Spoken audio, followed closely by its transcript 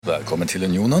Välkommen till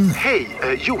Unionen. Hej,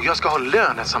 jag ska ha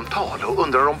lönesamtal och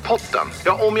undrar om potten.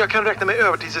 Ja, om jag kan räkna med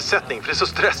övertidsersättning för det är så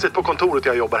stressigt på kontoret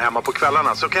jag jobbar hemma på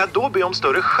kvällarna, så kan jag då be om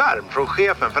större skärm från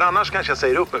chefen, för annars kanske jag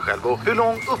säger upp mig själv. Och hur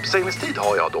lång uppsägningstid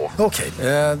har jag då? Okej,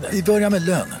 vi börjar med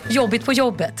lön. Jobbigt på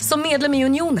jobbet. Som medlem i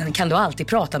Unionen kan du alltid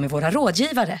prata med våra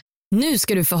rådgivare. Nu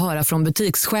ska du få höra från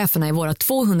butikscheferna i våra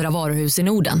 200 varuhus i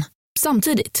Norden.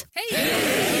 Samtidigt. Hej!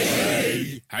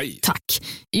 Hej! Tack.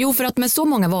 Jo, för att med så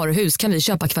många varuhus kan vi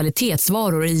köpa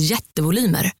kvalitetsvaror i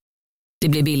jättevolymer. Det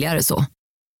blir billigare så.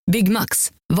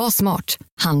 Byggmax. Var smart.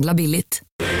 Handla billigt.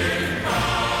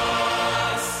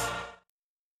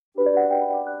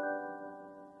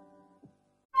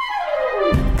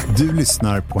 Du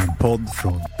lyssnar på en podd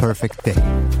från Perfect Day.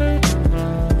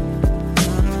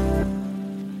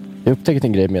 Jag upptäckte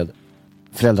en grej med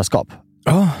föräldraskap.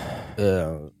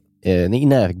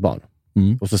 När jag fick barn.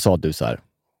 Och så sa du så här: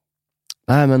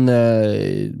 nej men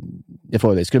jag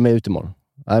frågade dig, ska du med ut imorgon?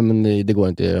 Nej men det går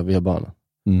inte, vi har barn.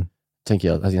 Jag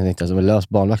tänkte alltså, lös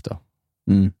barnvakt då.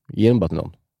 Ge dem bara till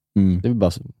någon. Det vill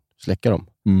bara släcka dem.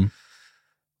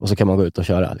 Och så kan man gå ut och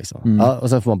köra liksom. Ja, och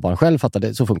sen får man barn själv, fatta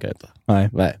det, så funkar det inte.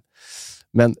 Nej.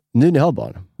 Men nu när jag har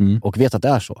barn och vet att det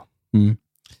är så,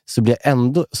 så blir jag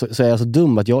ändå så är jag så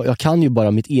dum att jag kan ju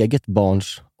bara mitt eget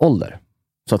barns ålder,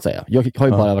 så att säga. Jag har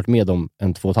ju bara varit med om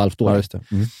 2,5 år. Ja, just det.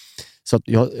 Så att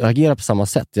jag agerar på samma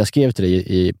sätt. Jag skrev till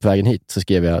dig på vägen hit, så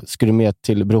skrev jag: ska du med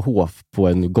till Brohof på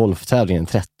en golftävling den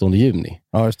 13 juni?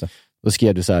 Ja, just det. Då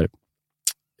skrev du så här: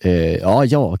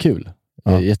 ja, kul.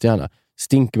 Jättegärna.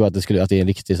 Stinker bara att det är en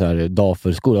riktig så här dag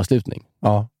för skolavslutning.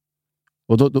 Ja.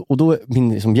 Och då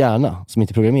min liksom hjärna, som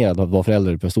inte är programmerad att vara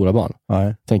förälder på stora barn,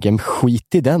 tänker jag, men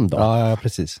skit i den då. Ja,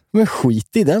 precis. Men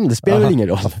skit i den, det spelar väl ingen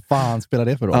roll. Vad fan spelar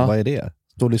det för roll? Vad är det?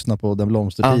 Stå och lyssna på Den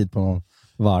blomstertid på någon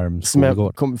varm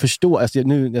skolgård. Som jag förstår, alltså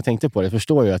nu när jag tänkte på det, jag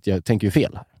förstår ju att jag tänker ju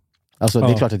fel. Alltså det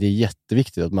är klart att det är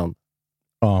jätteviktigt att man,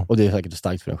 och det är säkert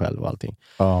starkt för en själv och allting.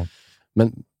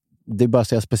 Men det är bara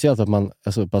så speciellt att man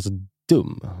är så pass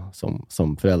dum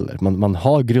som förälder. Man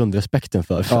har grundrespekten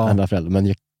för andra föräldrar, men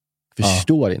jag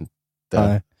förstår inte.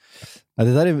 Nej. Ja,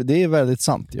 det är väldigt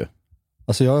sant ju.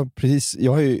 Alltså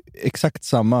jag har ju exakt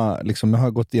samma, liksom, jag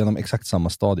har gått igenom exakt samma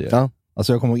stadier. Ja.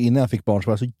 Alltså jag kommer ihåg innan jag fick barn så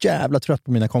var jag så jävla trött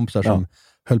på mina kompisar som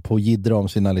höll på att jiddra om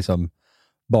sina liksom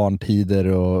barntider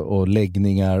och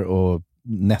läggningar och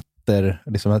nätter.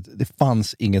 Liksom, det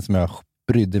fanns inget som jag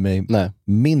brydde mig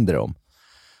mindre om.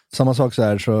 Samma sak så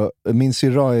här, så min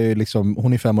syrra är ju liksom,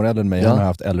 hon är 5 år äldre än mig. Hon har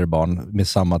haft äldre barn med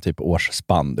samma typ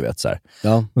årsspann, du vet så här.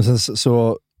 Ja. Men sen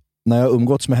så när jag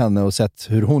umgåtts med henne och sett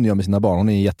hur hon gör med sina barn, hon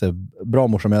är en jättebra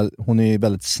morsa, men hon är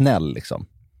väldigt snäll liksom.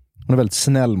 Hon är väldigt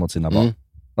snäll mot sina barn.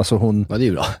 Alltså hon... Ja, det är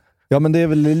ju bra. Ja, men det är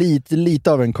väl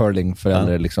lite av en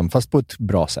curlingförälder liksom, fast på ett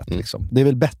bra sätt liksom. Det är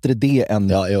väl bättre det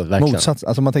än motsats.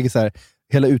 Alltså man tänker så här,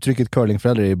 hela uttrycket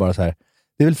curlingförälder är ju bara så här,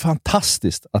 det är väl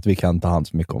fantastiskt att vi kan ta hand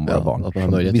så mycket om våra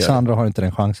barn. Vissa andra har inte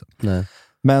den chansen. Nej.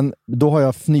 Men då har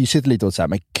jag fnysit lite och så här,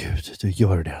 men gud, du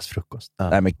gör deras frukost.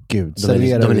 Nej men gud,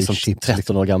 de är liksom chips,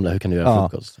 13 år gamla, hur kan du göra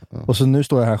frukost? Och så nu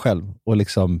står jag här själv och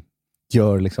liksom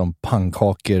gör liksom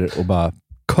pannkakor och bara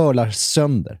curlar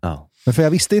sönder. Men för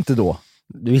jag visste inte då.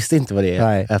 Du visste inte vad det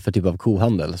är för typ av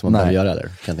kohandel som man behöver göra där,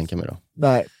 kan jag tänka mig då.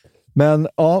 Nej. Men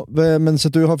men så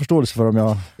du har förståelse för om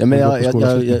jag... Ja, men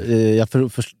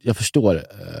jag förstår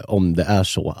om det är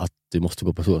så att du måste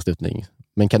gå på skolavslutning.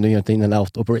 Men kan du göra in en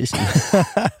out operation?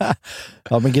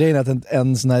 Ja, men grejen är att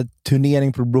en sån här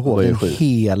turnering på Brohof är en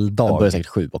hel dag. Det börjar säkert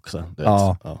 7 också. Du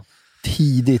vet.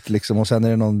 Tidigt liksom. Och sen är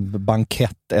det någon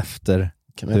bankett efter.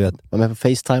 Kan man vara med på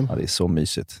FaceTime? Ja, det är så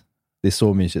mysigt. Det är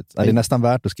så mysigt. Det är nästan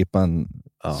värt att skippa en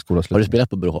skolavslutning. Har du spelat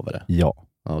på Brohof eller? Ja.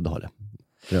 Ja, det har det.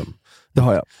 Dröm. Det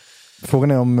har jag.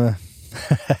 Frågan är om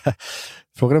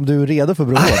du är redo för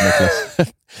Brohof, Niklas.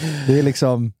 Det är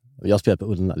liksom... Jag spelar på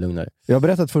Lugnare. Jag har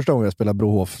berättat första gången jag spelade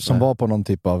Brohof som var på någon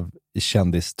typ av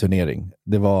kändisturnering.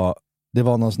 Det var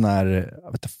någon sån här,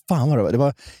 jag vet inte fan vad det var. Det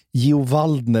var Geo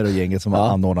Waldner och gänget som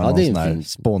anordnade någon sån här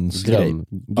sponsgrej.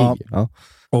 Ja.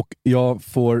 Och jag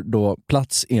får då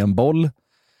plats i en boll.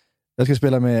 Jag ska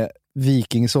spela med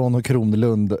Wikingsson och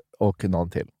Kronlund och någon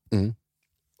till.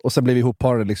 Och sen blev vi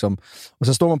ihopparade liksom. Och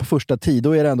sen står man på första tid,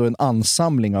 då är det ändå en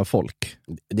ansamling av folk.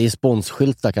 Det är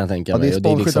sponsskyltar, kan jag tänka mig. Ja, det är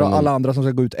sponsskyltar liksom, och alla andra som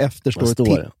ska gå ut efter står och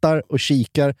tittar och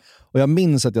kikar. Och jag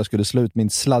minns att jag skulle slå ut min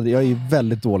sladd. Jag är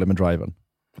väldigt dålig med driven.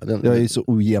 Jag är så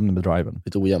ojämn med driven.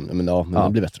 Lite ojämn, men det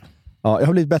blir bättre. Ja, jag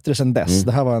har blivit bättre sedan dess.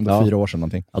 Det här var ändå 4 år sedan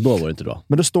någonting. Ja, då var det inte bra.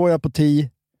 Men då står jag på 10.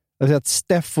 Jag ser att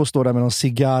Steffo står där med någon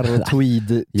cigarr och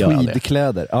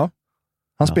tweedkläder. Ja.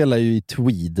 Han spelar ju i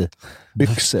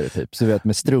tweedbyxor typ, så vet,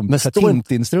 med strumpor,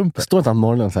 Tintin-strumpor. Står inte han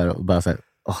morgonen så här och bara så här,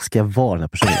 ska jag vara den här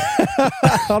personen?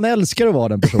 Han älskar att vara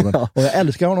den personen. Och jag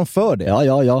älskar honom för det.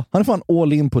 Ja. Han är fan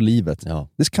all in på livet. Ja.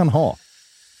 Det ska han ha.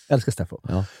 Älskar Steffo.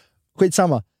 Ja.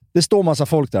 Skitsamma. Det står massa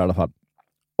folk där i alla fall.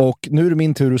 Och nu är det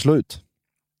min tur att slå ut.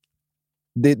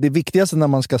 Det viktigaste när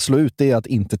man ska slå ut det är att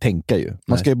inte tänka ju.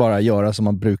 Man ska ju bara göra som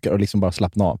man brukar och liksom bara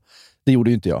slappna av. Det gjorde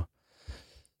ju inte jag.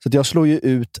 Så att jag slår ju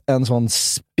ut en sån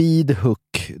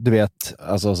speedhook, du vet.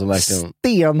 Alltså som verkligen...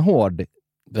 Stenhård.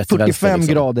 45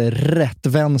 liksom. Grader rätt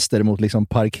vänster mot liksom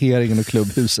parkeringen och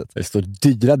klubbhuset. Det står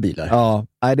dyra bilar. Ja,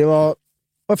 nej, det var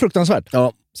fruktansvärt.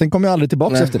 Ja. Sen kom jag aldrig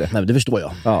tillbaka efter det. Nej, det förstår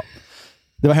jag. Ja.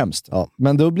 Det var hemskt. Ja.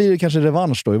 Men då blir det kanske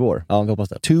revansch då i vår. Ja, vi hoppas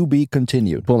det. To be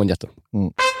continued. På med en jätte.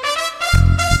 Mm.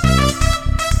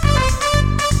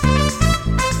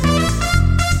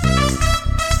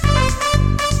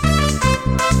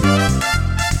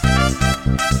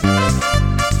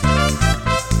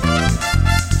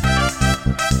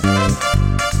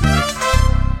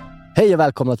 Hej och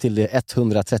välkomna till det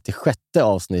 136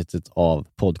 avsnittet av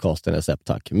podcasten Recept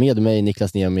Tack. Med mig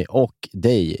Niklas Niemi och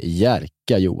dig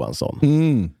Jerka Johansson.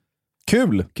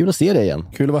 Kul! Kul att se dig igen.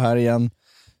 Kul att vara här igen.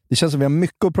 Det känns som vi har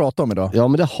mycket att prata om idag. Ja,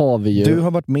 men det har vi ju. Du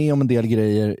har varit med om en del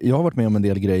grejer. Jag har varit med om en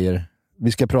del grejer.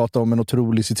 Vi ska prata om en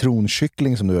otrolig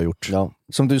citronkyckling som du har gjort. Ja.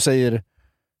 Som du säger,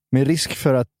 med risk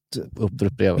för att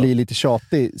bli lite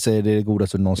tjatig, säger det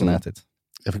godaste du någonsin ätit.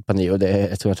 Jag fick panik och det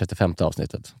är 135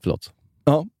 avsnittet. Förlåt.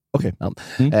 Ja. Okej.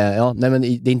 Ja. Nej, men det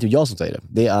är inte jag som säger det.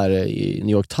 Det är i New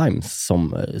York Times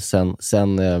som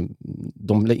sen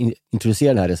de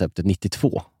introducerade det här receptet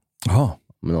 92. Aha.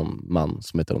 Med någon man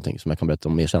som heter någonting som jag kan berätta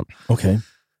om mer sen. Okej.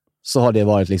 Så har det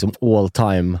varit liksom all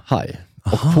time high.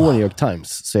 Aha. Och på New York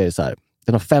Times så är det så här,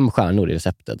 den har 5 stjärnor i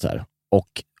receptet så här.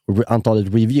 Och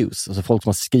antalet reviews, alltså folk som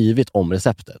har skrivit om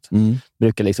receptet,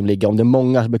 brukar liksom ligga, om det är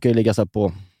många så brukar det ligga så här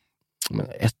på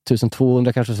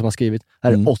 1200 kanske som har skrivit.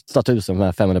 Här är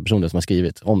 8500 personer som har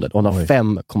skrivit om det. Och de har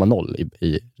 5,0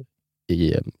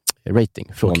 i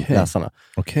rating från läsarna.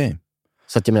 Okej.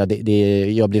 Så att jag menar,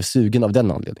 jag blev sugen av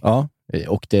den anledningen. Ja.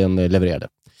 Och den levererade.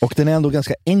 Och den är ändå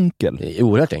ganska enkel. Det är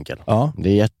oerhört enkel. Ja. Det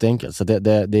är jätteenkelt. Så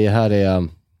det här är...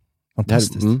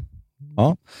 Fantastiskt.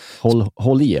 Ja.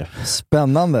 Håll i er.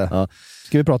 Spännande. Ja.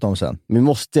 Ska vi prata om sen. Vi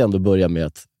måste ändå börja med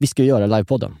att vi ska göra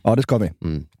livepodden. Ja, det ska vi.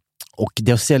 Och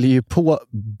det säljer ju på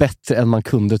bättre än man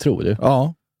kunde tro. Du.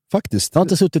 Ja, faktiskt. Jag har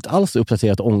inte suttit alls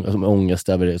uppdaterat ångest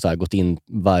över så här, gått in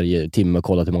varje timme och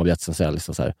kollat hur många biljetter som säljs.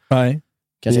 Så här. Nej.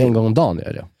 Kanske en gång om dagen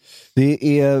är det.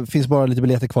 Det finns bara lite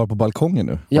biljetter kvar på balkongen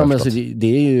nu. Ja, men alltså, det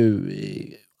är ju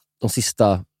de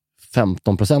sista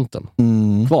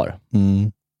 15% kvar.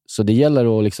 Så det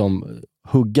gäller att liksom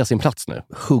hugga sin plats nu.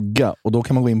 Hugga, och då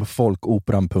kan man gå in på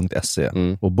folkoperan.se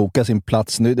och boka sin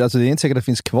plats nu. Alltså det är inte säkert att det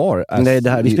finns kvar. Nej, det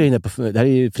här är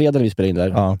ju fredag när vi spelar in där.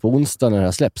 Ja. På onsdag när det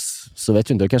här släpps så vet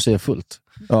jag inte, det kanske är fullt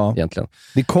egentligen.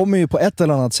 Det kommer ju på ett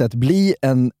eller annat sätt bli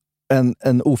en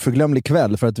oförglömlig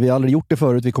kväll, för att vi har aldrig gjort det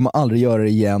förut, vi kommer aldrig göra det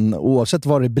igen, oavsett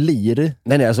vad det blir.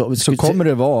 Nej, alltså, så kommer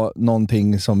det vara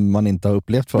någonting som man inte har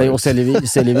upplevt förut. Nej, och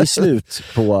säljer vi slut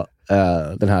på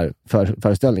den här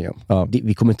föreställningen. Ja.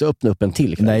 Vi kommer inte öppna upp en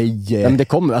till. Nej. Men det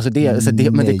kommer, alltså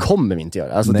men det kommer vi inte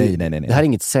göra. Alltså nej. Det här är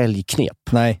inget säljknep.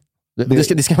 Nej.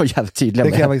 Det ska vara jävligt tydligt.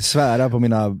 Det kan jag faktiskt svära på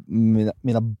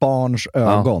mina barns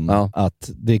ögon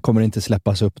att det kommer inte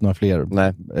släppas upp några fler.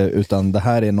 Nej. Utan det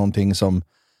här är någonting som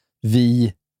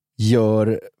vi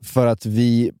gör för att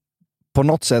vi på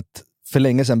något sätt för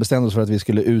länge sedan bestämde oss för att vi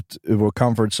skulle ut ur vår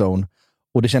comfort zone,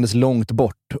 och det kändes långt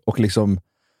bort och liksom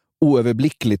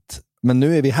oöverblickligt, men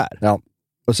nu är vi här. Ja.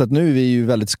 Och så att nu är vi ju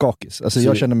väldigt skakis. Alltså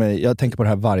jag tänker på det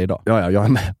här varje dag. Ja, jag är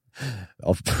med.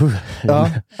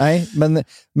 Nej,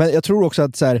 men jag tror också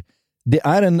att så här, det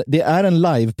är en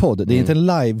livepodd. Det är inte en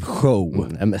liveshow.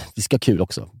 Men vi ska ha kul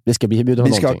också. Vi ska bjuda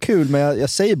vi ska ha kul, men jag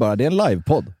säger bara, det är en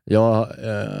livepodd. Jag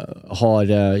har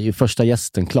ju första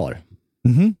gästen klar.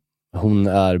 Hon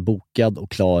är bokad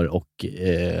och klar, och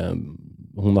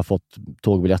hon har fått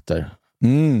tågbiljetter.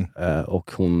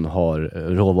 Och hon har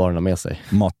råvarorna med sig.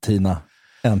 Mat-Tina,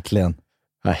 äntligen.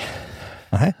 Nej,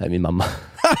 det är min mamma.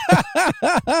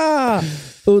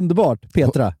 Underbart,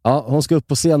 Petra. Hon ska upp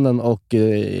på scenen och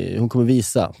hon kommer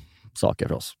visa saker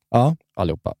för oss. Ja.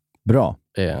 Allihopa. Bra.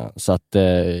 Så att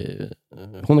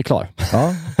hon är klar.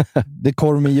 Ja. Det är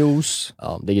korv med juice.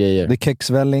 Ja, det är grejer. Det är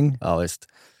kexvälling. Ja, visst.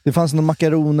 Det fanns några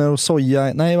makaroner och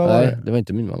soja. Nej, vad var det? Det var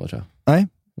inte min mamma, tror jag. Nej.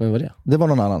 Vem var det? Det var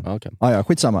någon annan. Okay. Ja,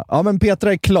 skitsamma. Ja, men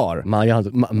Petra är klar.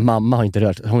 Mamma har inte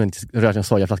rört en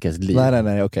sojaflaska i sitt liv.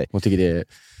 Nej, okej. Hon tycker det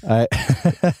är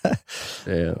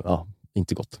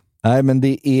inte gott. Nej, men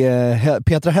det är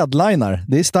Petra headliner.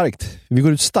 Det är starkt. Vi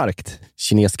går ut starkt.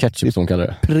 Kines ketchup som hon kallar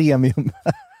det. Premium.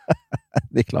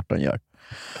 Det är klart de gör.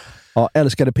 Ja,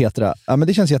 älskade Petra. Ja, men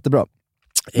det känns jättebra.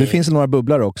 Det finns några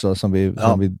bubblare också som vi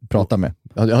pratar med.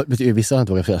 Ja, vissa har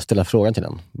inte vågat ställa frågan till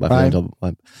den.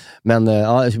 Men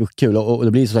ja, det är kul. Och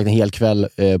det blir så sagt en hel kväll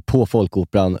på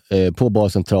Folkoperan, på Bar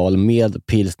Central med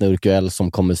Pilsner Urquell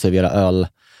som kommer servera öl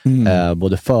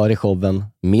både före showen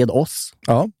med oss.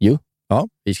 Ja. Ja.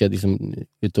 Vi ska liksom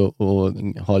ut och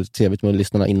ha lite trevligt med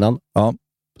lyssnarna innan. Ja.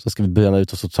 Så ska vi börja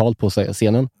ut oss totalt på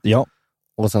scenen. Ja.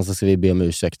 Och sen så ska vi be om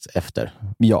ursäkt efter.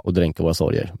 Ja. Och dränka våra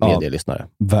sorger med er lyssnare.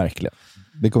 Verkligen.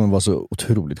 Det kommer vara så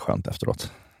otroligt skönt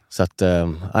efteråt. Så att,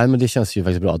 men det känns ju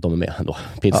faktiskt bra att de är med ändå.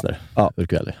 Pilsner,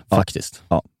 Urquell, faktiskt.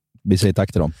 Ja, vi säger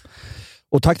tack till dem.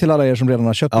 Och tack till alla er som redan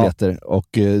har köpt biljetter. Och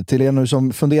till er nu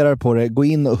som funderar på det, gå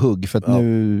in och hugg för att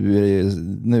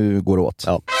nu går det åt.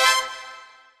 Ja.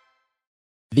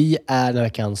 Vi är den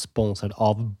veckan sponsrad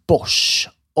av Bosch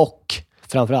och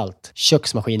framförallt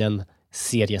köksmaskinen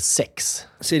Serie 6.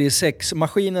 Serie 6,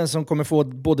 maskinen som kommer få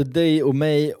både dig och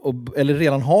mig, eller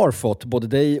redan har fått både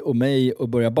dig och mig att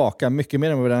börja baka mycket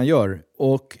mer än vad vi redan gör.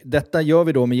 Och detta gör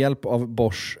vi då med hjälp av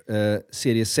Bosch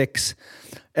Serie 6.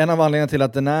 En av anledningarna till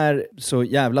att den är så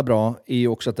jävla bra är ju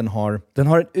också att den har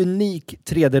en unik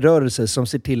 3D-rörelse som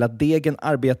ser till att degen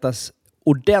arbetas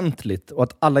ordentligt och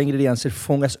att alla ingredienser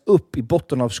fångas upp i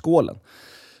botten av skålen.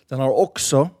 Den har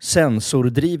också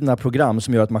sensordrivna program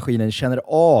som gör att maskinen känner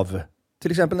av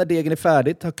till exempel när degen är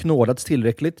färdigt, har knådats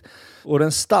tillräckligt. Och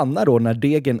den stannar då när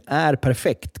degen är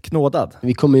perfekt knådad.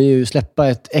 Vi kommer ju släppa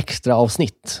ett extra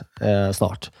avsnitt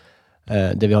snart.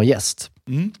 Där vi har gäst.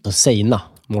 Seina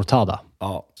Mortada.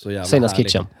 Ja, så jävla Seinas härlig.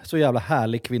 Kitchen. Så jävla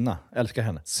härlig kvinna. Älskar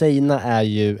henne. Seina är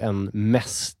ju en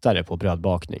mästare på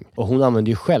brödbakning. Och hon använder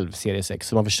ju själv Serie 6.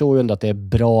 Så man förstår ju ändå att det är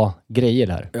bra grejer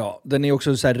här. Ja, den är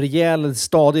också så här rejäl,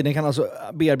 stadig. Den kan alltså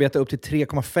bearbeta upp till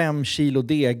 3,5 kilo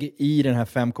deg i den här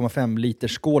 5,5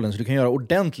 liters skålen. Så du kan göra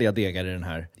ordentliga degar i den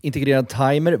här. Integrerad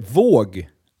timer. Våg.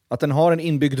 Att den har en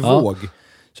inbyggd våg.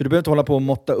 Så du behöver inte hålla på och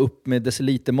måtta upp med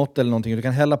decilitermått eller någonting. Du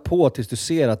kan hälla på tills du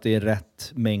ser att det är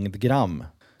rätt mängd gram.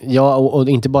 Ja, och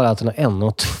inte bara att den har en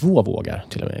och 2 vågar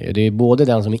till och med. Det är både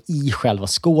den som är i själva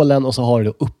skålen och så har du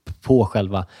upp på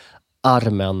själva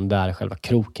armen där själva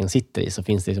kroken sitter i, så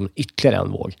finns det liksom ytterligare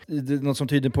en våg. Något som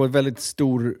tyder på ett väldigt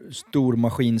stor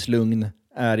maskinslugn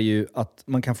är ju att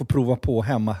man kan få prova på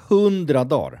hemma 100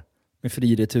 dagar med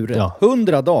fri retur. Ja.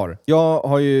 100 dagar! Jag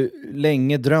har ju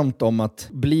länge drömt om att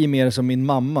bli mer som min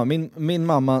mamma. Min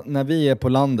mamma, när vi är på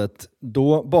landet,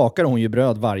 då bakar hon ju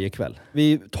bröd varje kväll.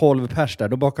 Vi är 12 pers där,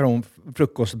 då bakar hon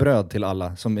frukostbröd till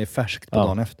alla som är färskt på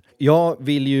dagen efter. Jag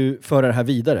vill ju föra det här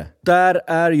vidare. Där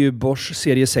är ju Bosch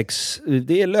Serie 6,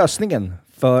 det är lösningen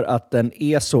för att den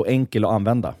är så enkel att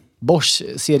använda. Bosch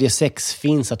Serie 6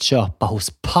 finns att köpa hos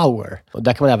Power. Och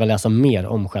där kan man även läsa mer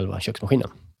om själva köksmaskinen.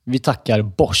 Vi tackar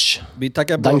Bosch. Vi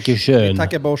tackar Bosch. Dankeschön. Vi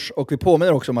tackar Bosch och vi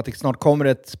påminner också om att det snart kommer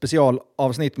ett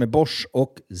specialavsnitt med Bosch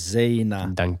och Seina.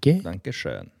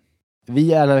 Dankeschön.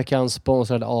 Vi är den här veckan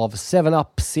sponsrade av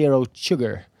 7up Zero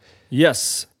Sugar.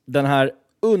 Yes, den här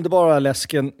underbara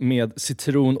läsken med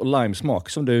citron och limesmak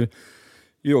som du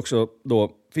ju också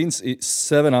då finns i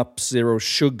 7up Zero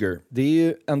Sugar. Det är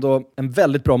ju ändå en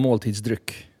väldigt bra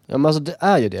måltidsdryck. Ja, men alltså det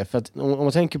är ju det. För att om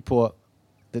man tänker på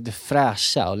det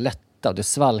fräscha och lätta och det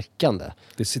svalkande.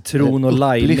 Det är citron och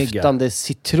lime. Upplyftande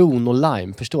citron och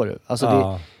lime, förstår du?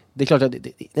 Alltså det är klart att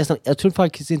nästan, jag tror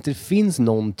faktiskt inte det finns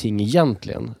någonting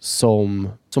egentligen som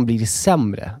blir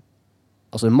sämre,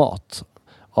 alltså mat,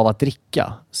 av att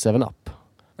dricka 7up.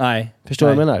 Nej. Förstår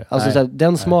du vad jag menar? Alltså såhär,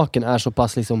 den smaken är så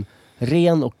pass liksom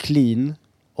ren och clean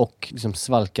och liksom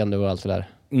svalkande och allt det där.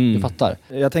 Du fattar?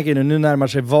 Jag tänker nu närmar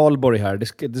sig Valborg här.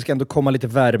 Det ska ändå komma lite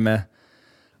värme.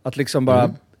 Att liksom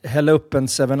bara hälla upp en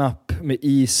 7up med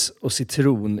is och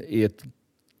citron i ett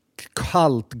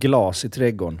kallt glas i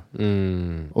trädgården.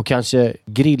 Och kanske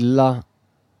grilla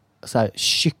så här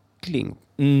kyckling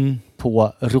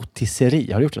på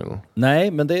rotisserie. Har du gjort det någon gång?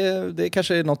 Nej, men det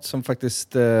kanske är något som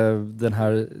faktiskt den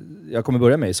här jag kommer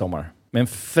börja med i sommar. Med en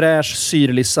fräsch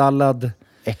syrlig sallad.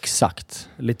 Exakt.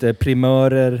 Lite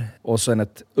primörer och sen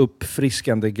ett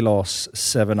uppfriskande glas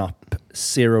 7up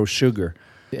Zero Sugar.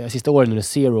 Sista åren när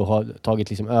Zero har tagit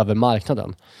liksom över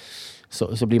marknaden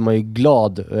så blir man ju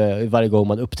glad varje gång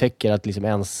man upptäcker att liksom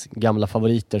ens gamla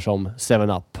favoriter som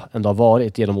 7up ändå har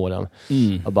varit genom åren.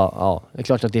 Och bara, det är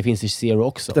klart att det finns i Zero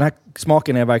också. Den här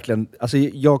smaken är verkligen, alltså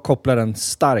jag kopplar den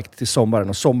starkt till sommaren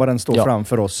och sommaren står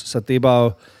framför oss. Så att det är bara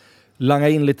att langa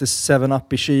in lite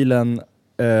 7up i kylen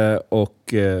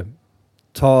och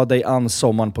ta dig an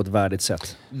sommaren på ett värdigt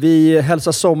sätt. Vi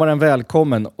hälsar sommaren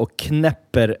välkommen och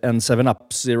knäpper en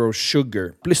 7up Zero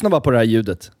Sugar. Lyssna bara på det här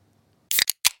ljudet.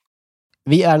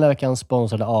 Vi är den här veckan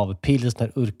sponsrade av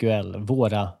Pilsner Urquell,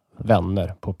 våra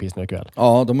vänner på pilsner urquell.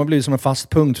 Ja, de har blivit som en fast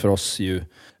punkt för oss ju.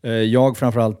 Jag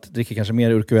framförallt dricker kanske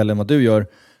mer urquell än vad du gör.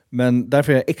 Men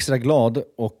därför är jag extra glad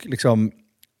och liksom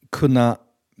kunna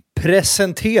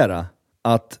presentera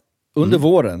att under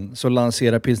våren så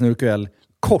lanserar pilsner urquell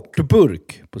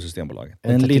kortburk på Systembolaget.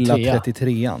 Den lilla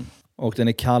 33an. Och den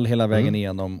är kall hela vägen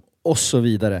igenom och så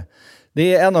vidare.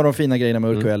 Det är en av de fina grejerna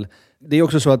med urquell. Det är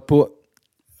också så att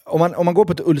om man går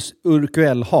på ett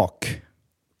urquell-hak,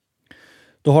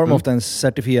 då har de ofta en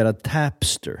certifierad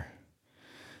tapster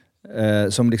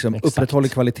som liksom upprätthåller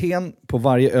kvaliteten på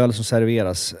varje öl som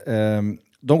serveras.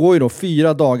 De går ju då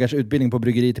 4 dagars utbildning på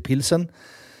bryggeriet i pilsen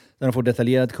där de får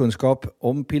detaljerad kunskap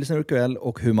om pilsner urquell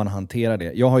och hur man hanterar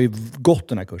det. Jag har ju gått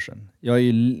den här kursen.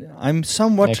 I'm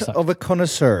somewhat of a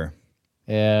connoisseur.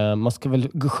 Man ska väl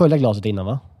skölja glaset innan,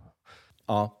 va?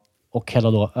 Ja. Och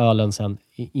hälla då ölen sen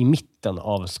i mitten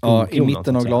av skumkronan. Ja, i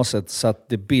mitten av glaset så att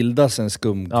det bildas en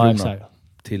skumkrona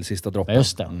till sista droppen. Ja,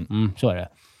 just det. Så är det.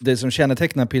 Det som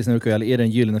kännetecknar pilsner urquell är den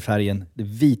gyllene färgen, det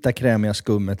vita krämiga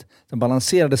skummet, den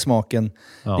balanserade smaken.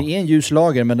 Ja. Det är en ljus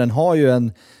lager, men den har ju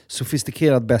en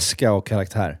sofistikerad beska och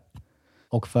karaktär.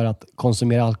 Och för att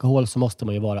konsumera alkohol så måste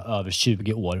man ju vara över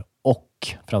 20 år och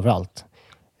framförallt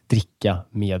dricka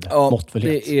med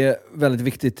måttfullhet. Det är väldigt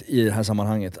viktigt i det här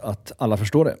sammanhanget att alla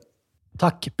förstår det.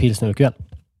 Tack pilsner urquell.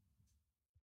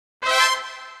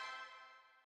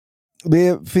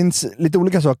 Det finns lite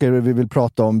olika saker vi vill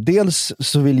prata om. Dels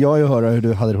så vill jag ju höra hur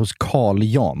du hade det hos Carl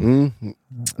Jan.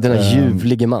 Den här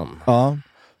ljuvlige man. Ja.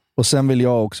 Och sen vill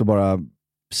jag också bara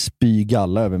spy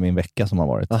galla över min vecka som har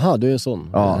varit. Aha, du är sån.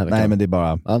 Ja, nej men det är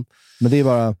bara... Ja. Men det är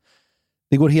bara...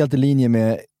 Det går helt i linje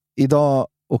med idag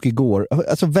och igår.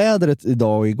 Alltså vädret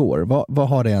idag och igår. Vad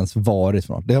har det ens varit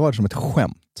för något? Det har varit som ett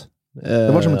skämt.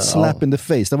 Det var som ett slap in the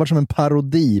face. Det var som en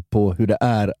parodi på hur det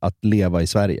är att leva i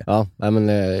Sverige. Ja, men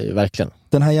verkligen.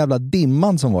 Den här jävla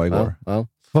dimman som var igår. Ja.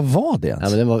 Vad var det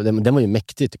ens? Ja, men den var ju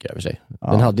mäktig tycker jag för sig.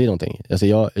 Ja. Den hade ju någonting. Alltså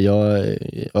jag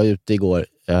var ute igår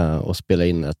och spelade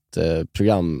in ett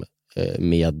program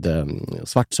med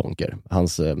Svartsonker.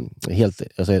 Hans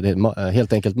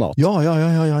helt enkelt mat.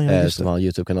 Ja. Som har en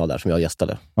YouTube-kanal där som jag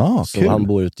gästade. Så kul. han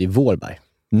bor ute i Vårberg.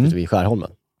 Ute vid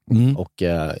Skärholmen. Och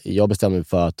jag bestämde mig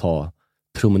för att ta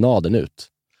promenaden ut.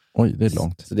 Oj, det är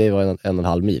långt. Så det var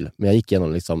 1,5 mil. Men jag gick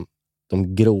igenom liksom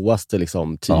de gråaste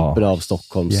liksom, typer av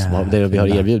Stockholms det vi har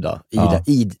erbjuda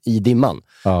i dimman.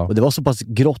 Och det var så pass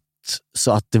grått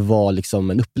så att det var liksom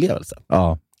en upplevelse.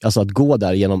 Alltså att gå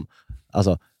där genom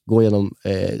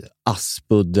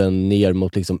Aspudden ner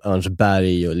mot liksom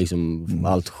Örnsberg och liksom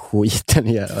allt skiten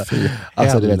ner.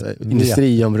 Alltså du vet,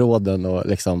 industriområden och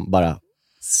liksom bara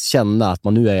känna att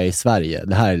man nu är i Sverige.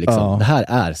 Det här är liksom, det här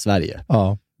är Sverige.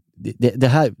 Det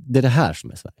är det här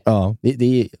som är Sverige.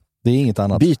 Det är inget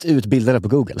annat. Byt ut bilderna på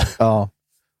Google.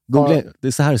 Google, det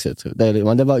är så här det ser ut.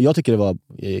 Jag tycker det var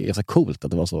ganska coolt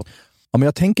att det var så. Ja, men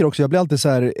jag tänker också, jag blir alltid så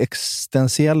här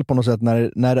existentiell på något sätt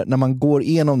när man går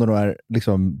igenom den här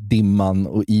liksom dimman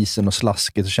och isen och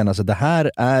slasket och känner sig att det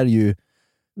här är ju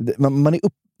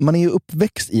man är ju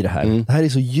uppväxt i det här. Det här är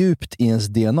så djupt i ens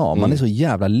DNA. Man är så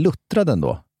jävla luttrad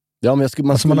ändå. Ja, men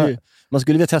man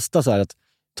skulle vilja testa så här att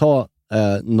ta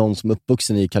någon som är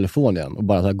uppvuxen i Kalifornien och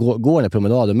bara så här, gå den här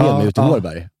promenaden med mig ut i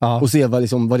Vårberg och se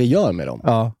vad det gör med dem.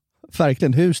 Ja,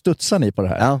 verkligen. Hur studsar ni på det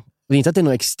här? Ja. Det är inte att det är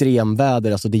något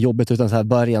extremväder, alltså det är jobbigt, utan så här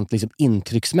bara rent liksom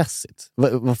intrycksmässigt.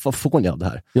 Vad får ni av det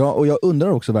här? Ja, och jag undrar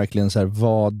också verkligen så här,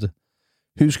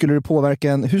 hur skulle det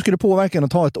påverka en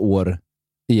att ta ett år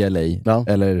i LA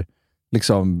eller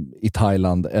liksom i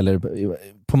Thailand eller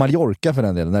på Mallorca för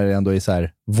den delen, när det ändå är så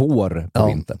här vår på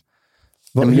vintern.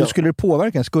 Hur skulle det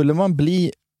påverka? Skulle man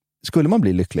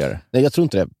bli lyckligare? Nej, jag tror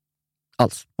inte det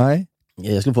alls. Nej.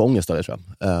 Jag skulle få ångest av det, tror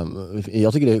jag.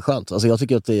 Jag tycker det är skönt. Alltså jag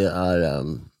tycker att det är...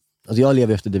 Alltså jag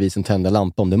lever efter devisen tända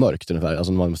lampa om det är mörkt ungefär.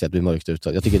 Alltså man måste säga att det blir mörkt ut.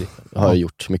 Jag tycker det har jag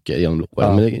gjort mycket genom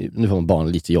åren. Men nu får man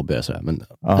barn lite jobbigare sådär. Men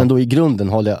ändå i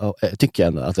grunden tycker jag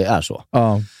ändå att det är så.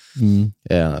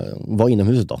 Var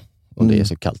inomhuset då. Om det är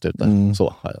så kallt ute.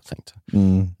 Så har jag tänkt.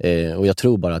 Och jag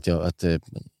tror bara att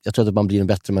jag tror att man blir en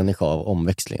bättre människa av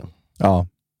omväxlingen.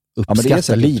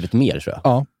 Uppskattar livet mer, tror jag.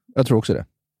 Ja, jag tror också det.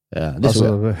 Det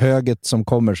alltså höget som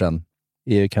kommer sen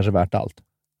är kanske värt allt.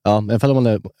 Ja, men ifall man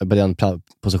är på den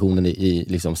positionen i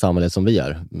liksom samhället som vi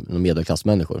är,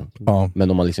 medelklassmänniskor.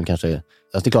 Men om man liksom kanske...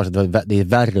 Alltså det är klart att det är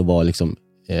värre att vara liksom,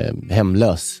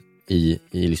 hemlös i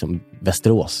liksom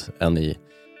Västerås än i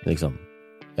liksom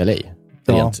LA.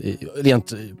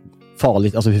 Rent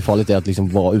farligt, alltså hur farligt det är att liksom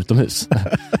vara utomhus.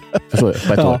 Förstår du?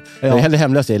 På ett år. Jag är hellre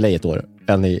hemlös i LA ett år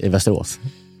än i Västerås.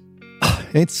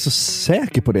 Jag är inte så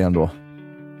säker på det ändå.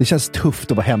 Det känns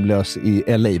tufft att vara hemlös i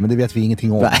LA, men det vet vi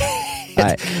ingenting om.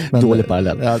 Nej, men, dålig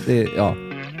parallell. Ja.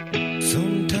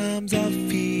 Sometimes I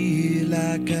feel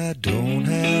like I don't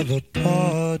have a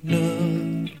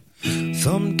partner.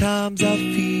 Sometimes I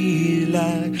feel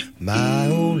like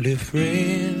my only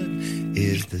friend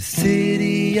is the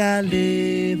city I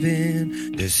live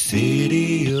in, the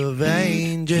city of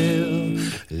angel.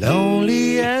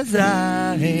 Lonely as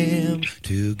I am,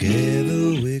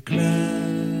 together we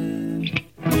cry.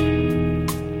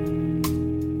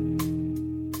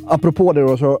 Apropå det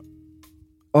då, så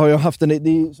har jag haft det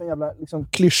är så jävla liksom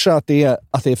klyscha att det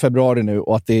är februari nu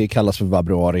och att det kallas för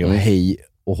februari och hej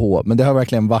och hå. Men det har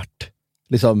verkligen varit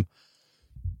liksom,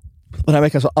 den här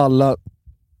veckan så alla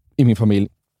i min familj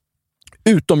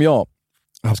utom jag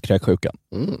har haft kräksjukan.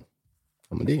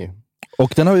 Ja, men det är...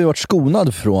 Och den har ju varit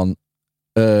skonad från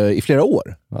i flera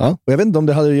år. Ja. Och jag vet inte om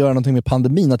det hade att göra någonting med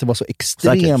pandemin, att det var så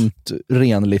extremt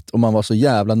renligt och man var så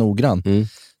jävla noggrann.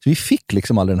 Så vi fick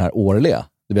liksom aldrig den här årliga.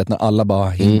 Du vet när alla bara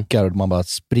hinkar och man bara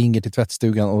springer till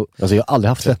tvättstugan. Och alltså jag har aldrig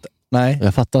haft det. Nej.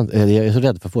 Jag fattar inte. Jag är så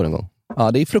rädd för att få det en gång.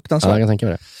 Ja, det är fruktansvärt. Ja, jag kan tänka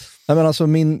mig det. Nej, men alltså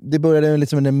det började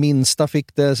liksom när den minsta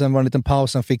fick det, sen var det en liten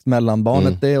paus, sen fick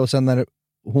mellanbarnet det, och sen när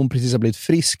hon precis har blivit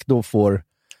frisk, då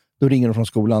ringer hon från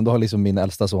skolan, då har liksom min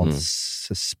äldsta son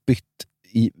spytt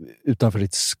utanför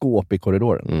sitt skåp i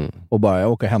korridoren. Och bara,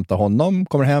 jag åker och hämtar honom,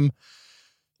 kommer hem,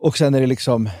 och sen är det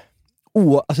liksom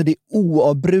alltså det är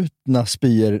oavbrutna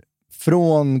spyor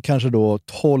från kanske då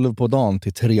 12 på dagen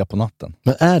till 3 på natten.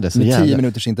 Men är det så med jävla... 10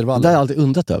 minuters intervaller. Det har jag alltid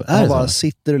undrat över. Han bara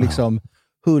sitter och liksom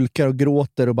hulkar och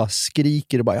gråter och bara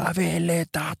skriker och bara, jag vill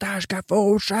inte att det här ska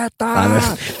fortsätta. Nej, men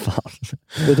fan.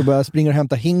 Vet du, bara springer och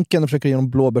hämtar hinken och försöker ge honom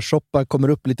blåbärssoppa, kommer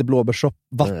upp lite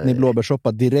vatten i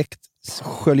blåbärssoppa, direkt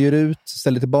sköljer ut,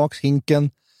 ställer tillbaks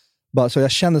hinken. Bara, så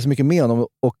jag känner så mycket med honom,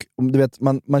 och du vet,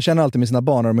 man känner alltid med sina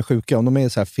barn när de är sjuka, om de är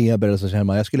så här feber, så känner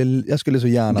man, jag skulle så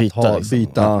gärna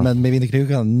byta. Ja. Men med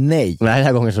vinterkrukan, nej. Nej, den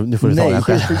här gången så, nu får du ta den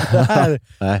själv.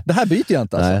 Det här byter jag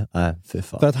inte alltså. Nej, fy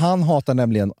fan. För att han hatar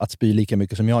nämligen att spy lika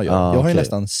mycket som jag gör. Jag har ju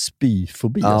nästan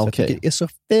spyfobi. Alltså. Jag tycker det är så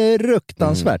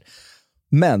fruktansvärt.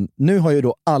 Men nu har ju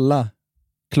då alla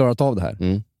klarat av det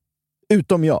här.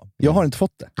 Utom jag. Jag har inte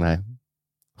fått det. Nej.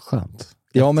 Skönt.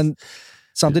 Ja, men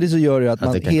samtidigt så gör det att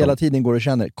man hela tiden går och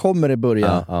känner, kommer det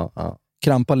börja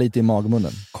krampa lite i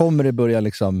magmunnen? Kommer det börja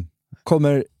liksom,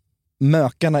 kommer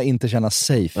mökarna inte känna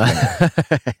safe?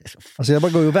 Alltså jag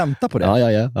bara går och väntar på det.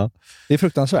 Ja. Det är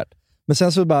fruktansvärt. Men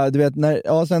sen så bara, du vet,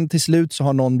 sen till slut så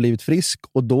har någon blivit frisk,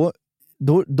 och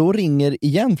då ringer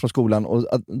igen från skolan, och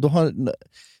då har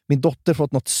min dotter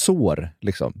fått något sår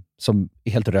liksom, som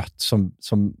är helt rött,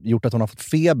 som gjort att hon har fått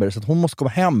feber, så att hon måste komma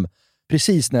hem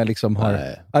precis när jag liksom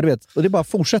har... Ja, du vet, och det bara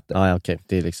fortsätter. Ja, okej.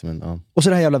 Det är liksom och så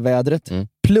det här jävla vädret.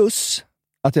 Plus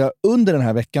att jag under den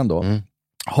här veckan då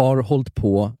har hållit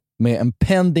på med en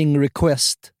pending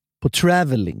request på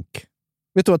Travellink.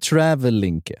 Vet du vad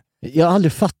Travellink är? Jag har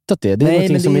aldrig fattat det. Det är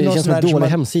något som känns som en dålig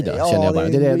hemsida, känner jag bara.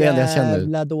 Det är det enda jag känner.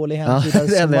 Jävla dålig hemsida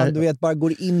som man, du vet, bara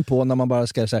går in på när man bara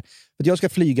ska så här. För jag ska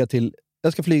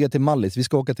flyga till Mallis. Vi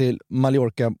ska åka till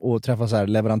Mallorca och träffa så här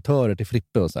leverantörer till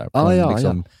Frippe och så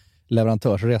här.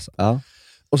 Leverantörsresa.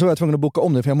 Och så var jag tvungen att boka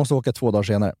om det, för jag måste åka 2 dagar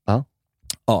senare.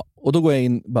 Ja, och då går jag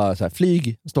in bara så här,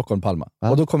 flyg Stockholm-Palma.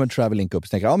 Och då kommer Travellink upp och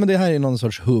tänker, men det här är någon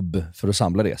sorts hubb för att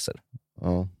samla resor.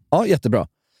 Ja, jättebra.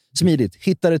 Smidigt.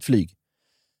 Hittar ett flyg.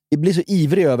 Jag blir så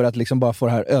ivrig över att liksom bara få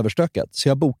det här överstökat. Så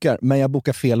jag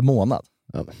bokar fel månad.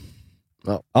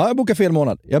 Ja, jag bokar fel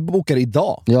månad. Jag bokar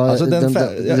idag. Ja, alltså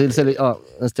den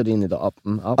ställer in idag.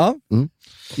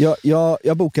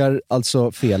 Jag bokar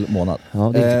alltså fel månad.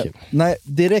 Ja, det är inte kul. Nej,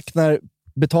 direkt när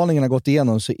betalningen har gått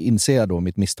igenom så inser jag då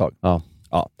mitt misstag. Ja.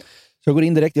 Så jag går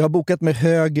in direkt. Jag har bokat med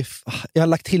jag har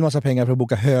lagt till massa pengar för att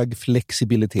boka hög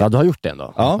flexibilitet. Ja, du har gjort det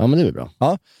ändå. Ja, men det är bra.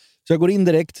 Ja. Så jag går in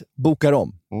direkt, bokar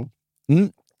om.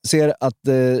 Ser att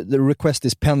the request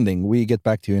is pending. We get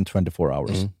back to you in 24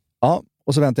 hours. Ja,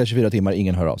 och så väntar jag 24 timmar,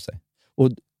 ingen hör av sig.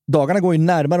 Och dagarna går ju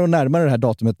närmare och närmare det här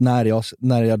datumet när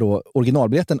jag då,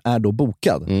 originalbiljetten är då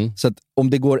bokad. Så att om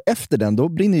det går efter den, då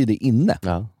brinner ju det inne.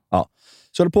 Ja.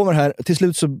 Så jag håller på med det här. Till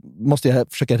slut så måste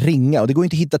jag försöka ringa. Och det går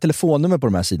inte att hitta telefonnummer på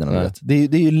de här sidorna. Vet. Det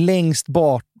är ju längst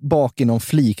bak i någon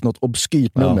flik, något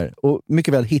obskyrt nummer. Och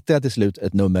mycket väl hittar jag till slut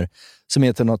ett nummer som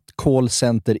heter något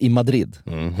callcenter i Madrid.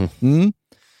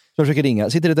 Så jag försöker ringa.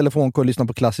 Sitter i telefonkår och lyssnar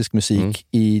på klassisk musik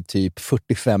i typ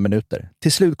 45 minuter.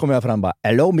 Till slut kommer jag fram och bara,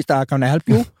 hello Mr. Can I help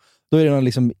you? Då är det någon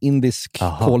liksom indisk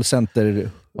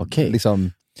callcenter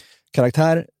liksom,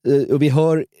 karaktär. Och vi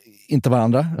hör inte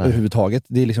varandra överhuvudtaget.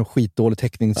 Det är liksom skitdålig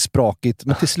täckning, sprakigt.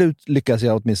 Men till slut lyckas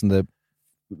jag åtminstone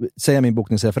säga min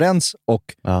bokningsreferens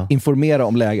och informera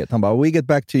om läget. Han bara, we get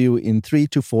back to you in 3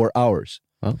 to 4 hours.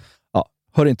 Ja,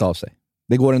 hör inte av sig.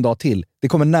 Det går en dag till. Det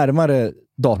kommer närmare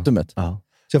datumet. Så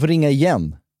jag får ringa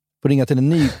igen. Får ringa till en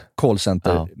ny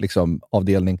callcenter liksom,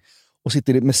 avdelning. Och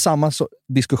sitter med samma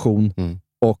diskussion.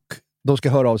 Och de ska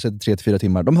höra av sig 3-4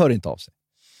 timmar. De hör inte av sig.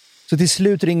 Så till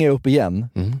slut ringer jag upp igen.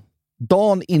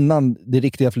 Dagen innan det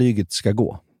riktiga flyget ska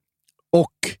gå.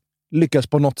 Och lyckas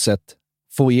på något sätt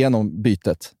få igenom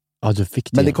bytet. Ja, du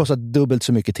fick det. Men det kostar dubbelt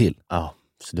så mycket till. Ja,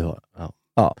 så du har...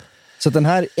 Ja. Så den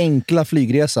här enkla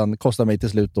flygresan kostar mig till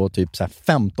slut då typ så här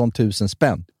 15 000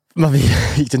 spänn. Men vi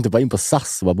gick inte bara in på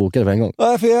SAS och bara bokade för en gång.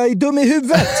 Ja, för jag är dum i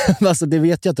huvudet! Alltså, det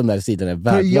vet jag att de där sidorna är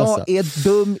värdelösa. För jag är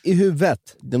dum i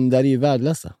huvudet. De där är ju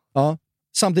värdelösa. Ja.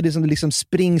 Samtidigt som det liksom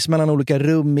springs mellan olika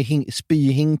rum med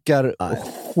spyhinkar och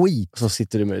skit. Så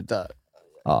sitter du med det där.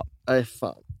 Ja. Nej,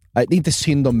 fan. Nej, det är inte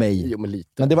synd om mig. Jo, men lite.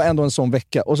 Men det var ändå en sån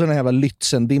vecka. Och så den här jävla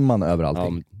Lützendimman över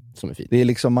allting. Ja, som är fint. Det är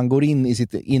liksom, man går in i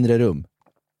sitt inre rum.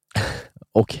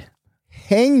 Och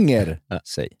hänger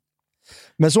sig.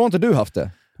 Men så har inte du haft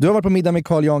det. Du har varit på middag med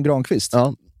Carl Jan Granqvist.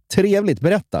 Ja. Trevligt,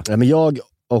 berätta. Ja, men jag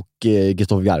och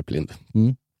Kristoffer Garplind,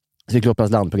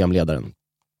 Cyklopernas land, programledaren,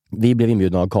 vi blev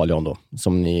inbjudna av Carl Jan då,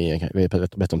 som ni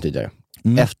berättade om tidigare.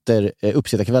 Efter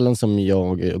uppsittarkvällen som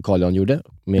jag och Carl Jan gjorde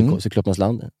med Cyklopernas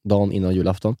land, dagen innan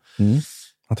julafton.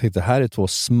 Jag tänkte, här är 2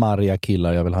 smarriga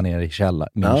killar jag vill ha ner i min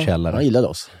källare. Han gillade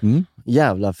oss.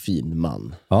 Jävla fin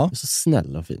man. Ja. Så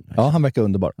snäll och fin. Ja, han verkar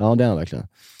underbar. Ja, det är han verkligen.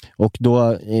 Och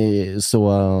då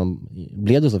så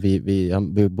blev det så att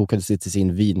vi bokade sig till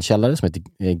sin vinkällare som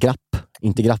heter Grapp.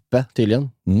 Inte Grappe, tydligen.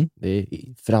 Det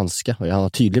är franska. Och han var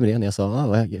tydlig med det när jag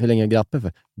sa, hur länge är Grappe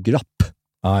för? Grapp.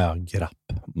 Ja, Grapp.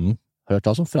 Hört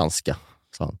talas om franska,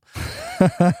 sa han.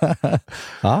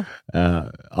 Ja,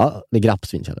 det är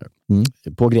Grapps vinkällare.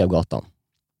 På Grevgatan.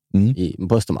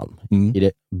 På Östermalm. I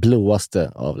det blåaste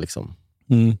av liksom.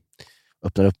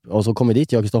 Öppnar upp. Och så kom vi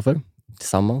dit, jag och Kristoffer,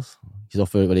 tillsammans.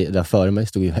 Kristoffer var där före mig,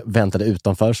 stod och väntade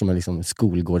utanför som en liksom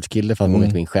skolgårdskille för att våga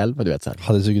inte gå in själv. Du vet, så här.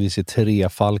 Hade sugit i sig 3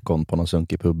 Falcon på någon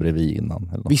sunkig pub bredvid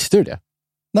innan. Eller visste du det?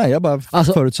 Nej, jag bara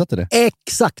förutsatte det.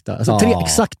 Exakt! Alltså,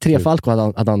 exakt 3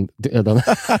 Falcon hade han jag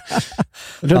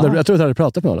tror att jag hade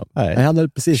pratat med honom. Nej. Jag hade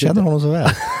precis känner honom så väl.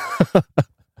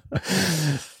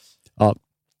 Ja,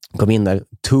 kom in där,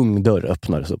 tung dörr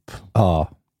öppnades upp.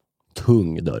 Ja.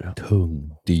 Tung dörr.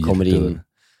 Tung, dyr kommer in dörr.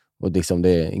 och liksom det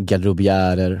är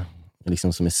garderobiärer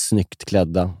liksom som är snyggt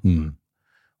klädda.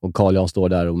 Och Carl Jan står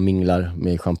där och minglar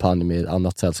med champagne med ett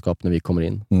annat sällskap när vi kommer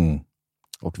in.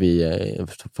 Och vi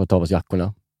får ta av oss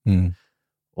jackorna.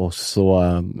 Och så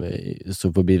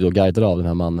får vi då guidade av den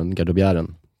här mannen,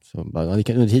 garderobiären. Så bara,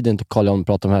 under tiden Carl Jan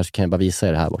pratar om det här så kan jag bara visa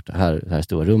er det här borta. Det här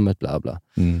stora rummet, bla bla.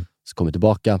 Så kommer vi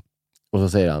tillbaka och så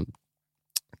säger han,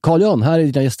 Carl Jan, här är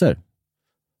dina gäster.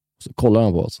 Så kollar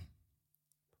han på oss.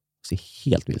 Ser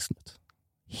helt vilsen ut.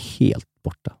 Helt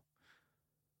borta.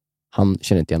 Han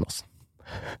känner inte igen oss.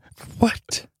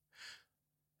 What?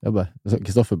 Jag bara,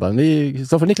 Kristoffer bara,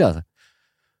 Kristoffer Niklas.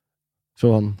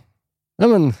 Så han, ja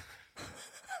men.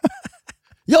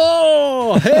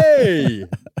 Ja, hej!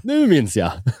 Nu minns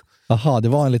jag. Aha, det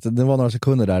var några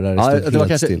sekunder där det stod det var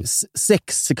kanske still.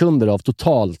 6 sekunder av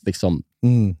totalt liksom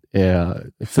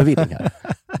förvirring här.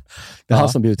 Det är han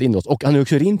som bjudit in oss. Och han har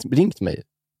också ringt mig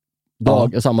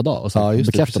samma dag och så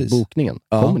bekräftat bokningen.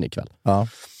 Kommer ni ikväll? Ja.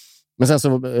 Men sen så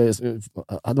det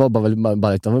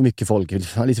var mycket folk. Han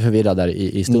var lite förvirrad där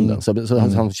i stunden. Så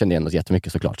han kände igen oss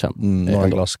jättemycket såklart sen. Några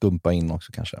glas skumpa in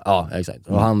också kanske. Ja, exakt.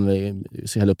 Och han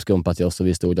hällde upp skumpa till oss och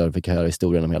vi stod där och fick höra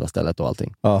historien om hela stället och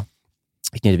allting. Ja.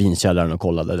 Gick ner i vinkällaren och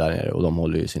kollade där nere och de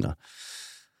håller ju sina...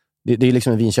 Det är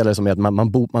liksom en vinkällare som är att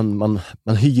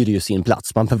man hyr ju sin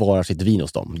plats. Man förvarar sitt vin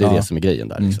hos dem. Det är det som är grejen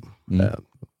där. Liksom.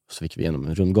 Så fick vi igenom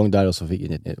en rundgång där och så fick vi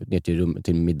ner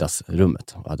till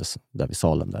middagsrummet. Där vid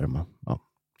salen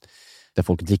där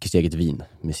folk dricker sitt eget vin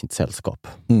med sitt sällskap.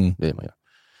 Det är det man gör.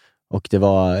 Och det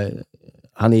var...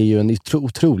 Han är ju en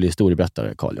otrolig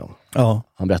historieberättare, Carl Jan. Ja.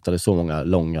 Han berättade så många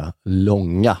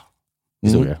långa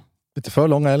historier. Lite för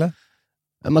långa, eller?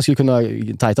 Man skulle kunna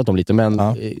tajta dem lite, men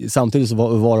samtidigt så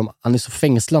var han är så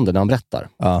fängslande när han berättar.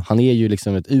 Ja. Han är ju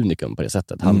liksom ett unikum på det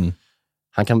sättet.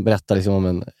 Han kan berätta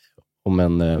liksom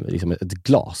liksom ett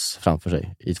glas framför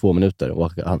sig i 2 minuter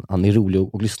och han är rolig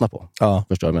att lyssna på. Ja.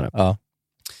 Förstår du vad jag menar? Ja.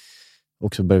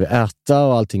 Och så börjar vi äta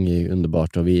och allting är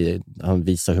underbart och han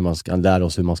visar han lär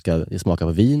oss hur man ska smaka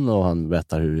på vin och han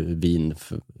berättar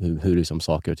hur liksom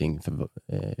saker och ting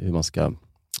hur man ska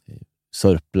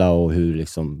sörpla och hur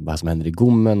liksom, vad som händer i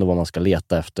gommen och vad man ska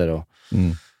leta efter och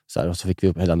så här, och så fick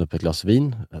vi hälla upp ett glas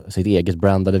vin, sitt eget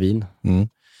brandade vin.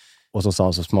 Och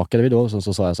så smakade vi då och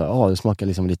så sa jag så här, det smakar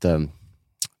liksom lite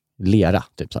lera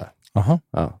typ så här. Aha.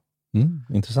 Ja.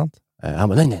 Intressant. Han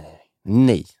bara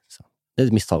nej. Så. Det är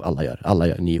ett misstag alla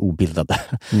gör. Ni är obildade.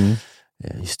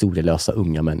 Historielösa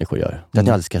unga människor gör. Det är att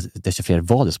ni aldrig ska dechiffrera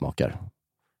vad det smakar.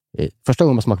 Första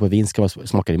gången man smakar på vin ska man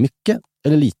smaka det mycket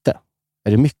eller lite.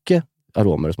 Är det mycket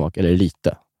aromer och smak eller är det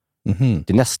lite? Det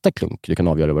är nästa klunk du kan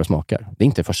avgöra vad det smakar. Det är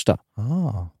inte det första.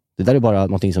 Det där är bara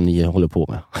någonting som ni håller på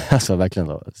med. Alltså verkligen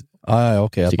då.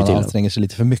 Okej. Att man anstränger sig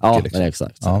lite för mycket. Ja, liksom.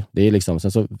 exakt. Ja. Det är liksom,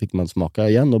 sen så fick man smaka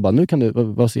igen och bara, nu kan du,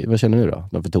 vad känner du då?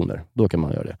 De för toner. Då kan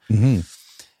man göra det.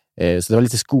 Så det var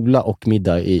lite skola och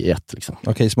middag i ett. Liksom.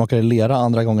 Okej, smakar det lera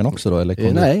andra gången också då?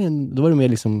 Eller nej, då var det mer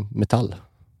liksom metall.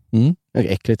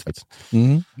 Äckligt faktiskt.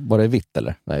 Var det vitt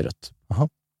eller? Nej, rött. Aha.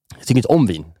 Jag tycker inte om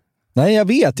vin. Nej, jag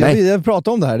vet. Jag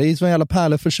pratar om det här. Det är som en jävla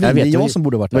pärleförsvinn. Det är jag som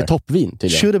borde varit där. Det var toppvin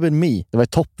tydligen. Should have been me. Det var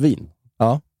ett toppvin.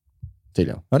 Ja.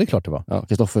 Tydligen. Ja, det är klart det var. Ja,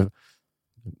 Kristoffer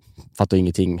fattade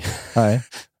ingenting. Nej.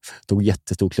 Tog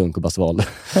jättestor klunk och bara svalde.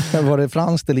 Var det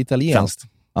franskt eller italienskt?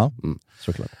 Ja,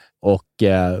 såklart.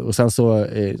 Och sen så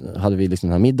hade vi liksom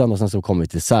den här middagen och sen så kom vi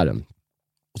till desserten.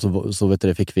 Och så vet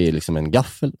du, fick vi liksom en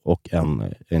gaffel och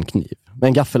en kniv.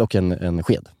 En gaffel och en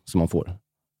sked som man får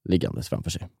liggandes framför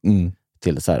sig.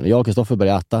 Till desserten. Jag och Kristoffer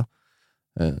började äta.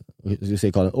 Så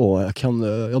säger Karin,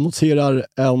 jag noterar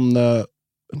en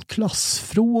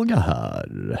klassfråga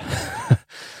här.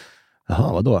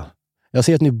 Jaha, vadå? Jag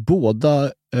ser att ni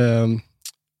båda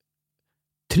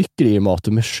trycker i er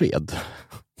maten med sked.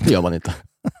 Det gör man inte.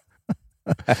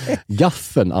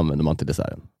 Gaffeln använder man till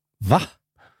desserten. Va?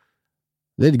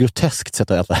 Det är ett groteskt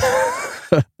sätt att äta.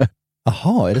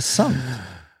 Jaha, är det sant?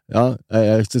 Ja,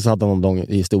 jag hade någon lång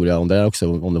historia om det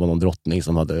också, om det var någon drottning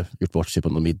som hade gjort bort sig på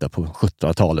någon middag på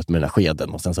 1700-talet med den här skeden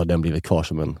och sen så har den blivit kvar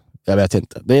som en, jag vet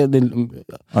inte.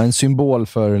 En symbol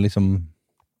för liksom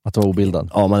att vara obildad.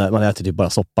 Ja, man äter typ bara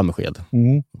soppa med sked.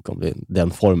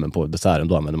 Den formen på desserten,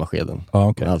 då använder man skeden. Ja,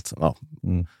 okej. Alltså, ja.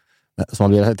 Så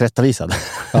man blir tillrättavisad.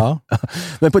 Ja.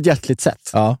 Men på ett hjärtligt sätt.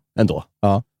 Ja. Ändå.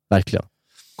 Ja. Verkligen.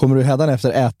 Kommer du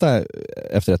hädanefter äta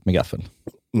efterrätt med gaffel?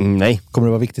 Nej. Kommer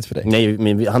det vara viktigt för dig? Nej,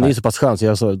 men han är ju så pass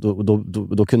skön så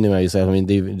då kunde man ju säga att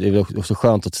det är också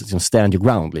skönt att liksom stand your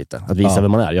ground lite. Att visa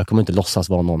vem man är. Jag kommer inte låtsas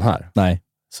vara någon här. Nej.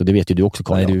 Så det vet ju du också,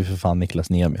 Carl. Nej, du är för fan Niklas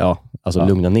Niemi. Ja, alltså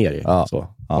lugna ner dig. Ja. Så.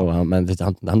 Ja. Men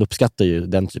han uppskattar ju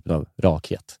den typen av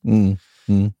rakhet.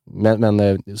 Men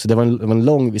så det var en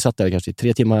lång, vi satt där kanske i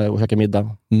 3 timmar och käkade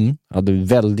middag. Hade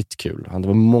väldigt kul. Det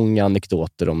var många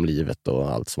anekdoter om livet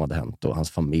och allt som hade hänt och hans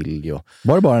familj. Och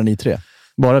var det bara ni 3?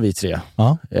 Bara vi 3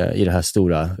 i det här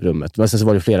stora rummet. Men sen så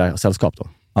var det flera sällskap då.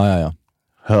 Ja.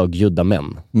 Högljudda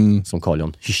män som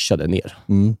Carl-Jan hyschade ner.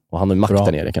 Och han har ju makt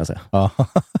där nere, kan jag säga. Ja.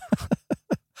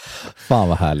 Fan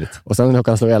vad härligt. Och sen när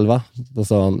klockan slog 11, då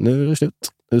sa han, nu är det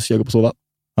slut. Nu ska jag gå på sova.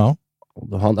 Ja.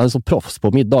 Och han är så proffs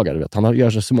på middagar, vet. Han gör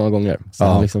så många gånger. Så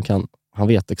han liksom han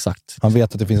vet exakt. Han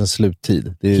vet att det finns en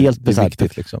sluttid. Det är helt det är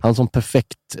viktigt liksom. Han som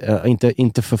perfekt,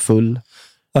 inte för full.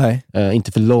 Nej.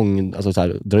 Inte för lång, alltså så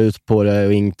här, dra ut på det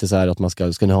och inte så här att man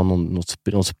ska ni ha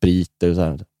någon sprit eller så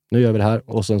här. Nu gör vi det här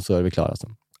och sen så är vi klara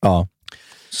sen. Ja.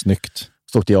 Snyggt.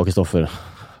 Så åkte jag och Kristoffer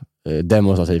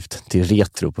demonstrativt till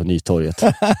Retro på Nytorget.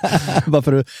 Bara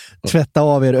för att tvätta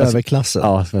av er överklassen.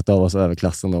 Ja, tvätta av oss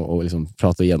överklassen och liksom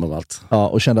prata igenom allt. Ja,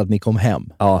 och kände att ni kom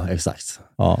hem. Ja, exakt.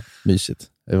 Ja, mysigt.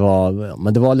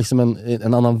 Men det var liksom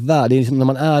en annan värld. Det är liksom när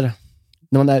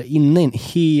man är inne i en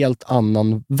helt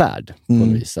annan värld på något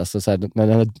vis. Alltså så här, när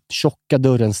den här tjocka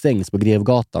dörren stängs på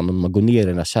Grevgatan och man går ner i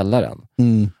den här källaren.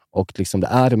 Och liksom det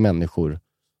är människor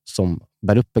som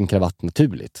bär upp en kravatt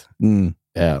naturligt.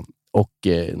 Och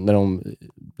när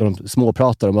de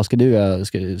småpratar om vad ska du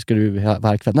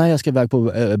här ikväll? Nej, jag ska iväg på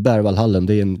Berwaldhallen.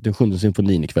 Det är den 7:e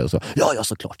symfonin ikväll. Så, ja,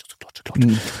 såklart.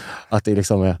 Att det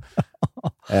liksom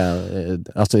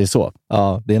alltså det är så.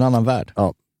 Ja, det är en annan värld.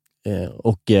 Ja.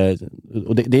 Och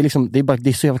det är liksom det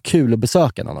är så jävla kul att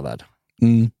besöka en annan värld.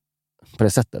 På det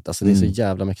sättet. Alltså det är så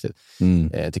jävla mäktigt,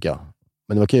 tycker jag.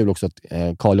 Men det var kul också att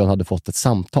Carl-Jan hade fått ett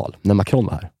samtal när Macron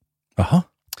var här. Aha.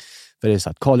 För det är så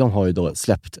att Carl-Jan har ju då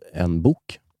släppt en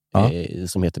bok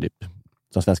som heter typ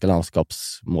De svenska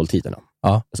landskapsmåltiderna.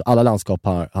 Alltså alla landskap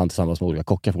har han tillsammans med olika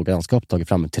kockar för olika landskap tagit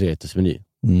fram en 3-rättersmeny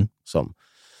som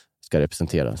ska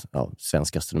representera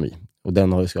svensk gastronomi. Och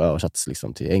den har ju översatts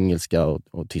liksom till engelska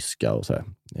och tyska och sådär.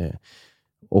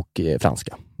 Och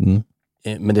franska.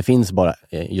 Men det finns bara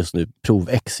just nu prov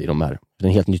X i de här. Den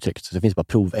är helt nytryckt. Så det finns bara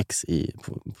prov X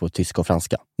på tyska och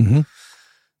franska.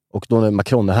 Och då när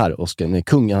Macron är här och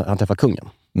han träffar kungen.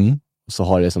 Så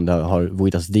har det som det har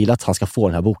vågats dealat, han ska få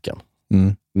den här boken.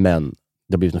 Men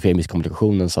det har blivit en fel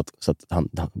misskommunikationen så att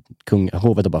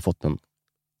hovet har bara fått den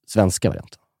svenska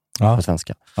varianten. På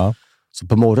svenska. Så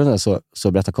på morgonen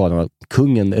så berättar Karl att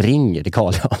kungen ringer till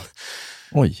Karl.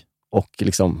 Oj. Och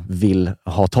liksom vill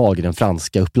ha tag i den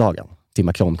franska upplagan. till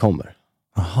Macron kommer.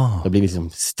 Aha. Det blir liksom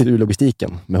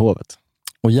logistiken med hovet.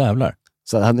 Och jävlar.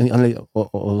 Så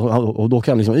och då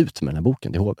kan han liksom ut med den här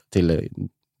boken till hovet, till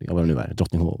vad det nu är,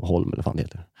 Drottningholm eller vad fan det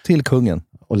heter. Till kungen.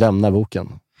 Och lämnar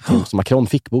boken. Så Macron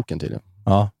fick boken tydligen.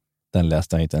 Ja, den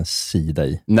läste han inte en sida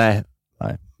i. Nej.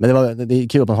 Men det är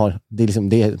kul att man har, det är liksom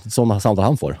det sådana samtal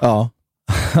han får. Ja.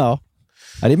 Ja,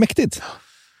 det är mäktigt.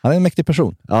 Han är en mäktig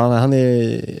person. Ja, han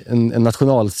är en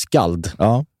nationalskald.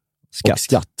 Ja. Och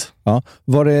skatt. Ja.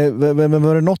 Var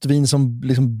det något vin som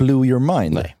liksom blew your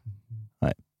mind?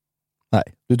 Nej.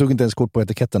 Du tog inte ens kort på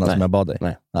etiketterna som jag bad dig?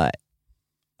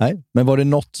 Nej. Men var det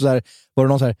något så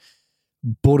här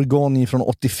Bourgogne från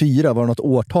 84? Var det något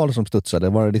årtal som studsade?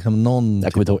 Var det liksom någon...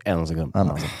 Jag kommer inte ihåg en sekund.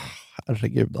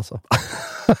 Herregud alltså.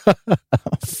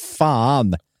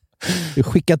 Fan. Du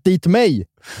skickat dit mig.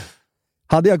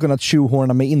 Hade jag kunnat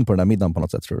tjohorna mig in på den här middagen på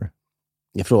något sätt, tror du?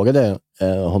 Jag frågade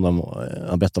honom,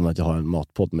 han berättade om att jag har en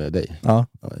matpodd med dig. Ja.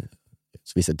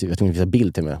 Så jag tänkte visa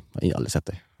bild till mig. Jag har aldrig sett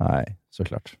dig. Nej,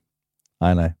 såklart.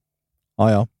 Nej.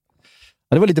 Ja,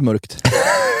 det var lite mörkt.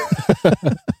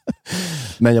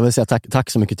 Men jag vill säga tack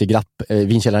så mycket till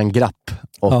vinkällaren Grapp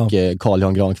och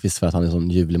Carl-Johan Granqvist för att han är en sån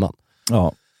ljuvlig man.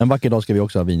 Ja, en vacker dag ska vi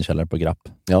också ha vinkällare på Grapp.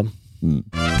 Ja.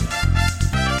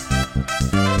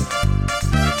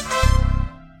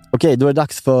 Okej, då är det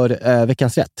dags för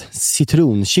veckans rätt.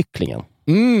 Citronkycklingen.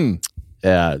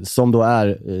 Som då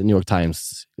är New York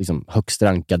Times liksom, högst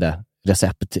rankade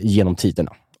recept genom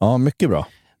tiderna. Ja, mycket bra.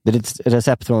 Det är ett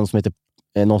recept från någon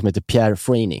som heter Pierre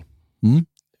Franey.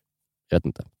 Jag vet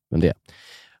inte vem det är.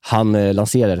 Han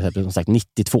lanserade receptet som sagt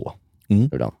 92.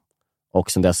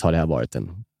 Och sen dess har det här varit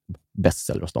en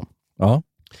bestseller hos dem. Ja.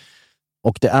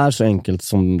 Och det är så enkelt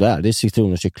som det är. Det är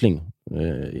citron och kyckling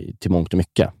till mångt och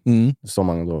mycket.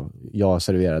 Som jag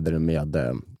serverade det med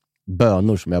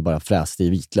bönor som jag bara fräste i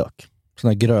vitlök.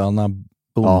 Såna gröna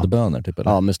bondbönor typ?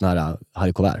 Eller? Ja, med såna här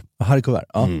haricots. Haricots,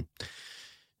 ja.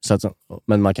 Så att,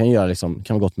 men man kan göra liksom,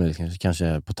 kan vara gott med liksom,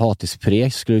 kanske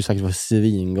potatispuré, skulle ju säkert vara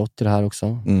svingott till det här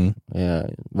också.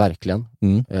 Verkligen.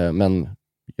 Men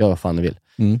gör vad fan ni vill.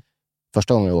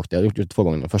 Första gången jag åkte, jag har gjort det 2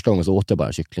 gånger, men första gången så åt jag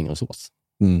bara kyckling och sås.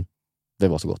 Det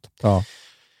var så gott. Ja.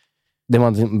 Det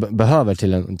man behöver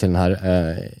till den här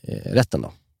rätten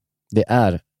då, det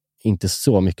är inte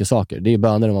så mycket saker. Det är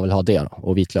bönor om man vill ha det då,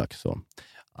 och vitlök. Så.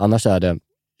 Annars är det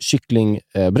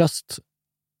kycklingbröst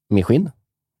med skinn.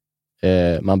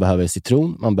 Man behöver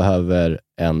citron, man behöver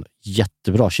en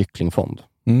jättebra kycklingfond.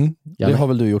 Det har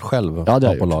väl du gjort själv? Ja, det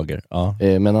har jag på gjort. Lager. Ja.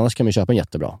 Men annars kan man köpa en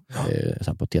jättebra så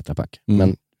här på tetrapack.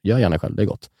 Men gör gärna själv, det är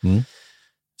gott.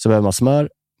 Så behöver man smör,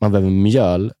 man behöver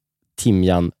mjöl,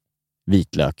 timjan,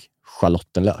 vitlök,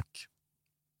 schalottenlök.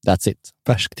 That's it.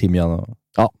 Färsk timjan?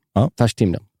 Ja, färsk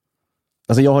timjan.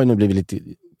 Alltså jag har ju nu blivit lite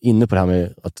inne på det här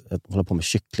med att hålla på med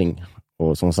kyckling.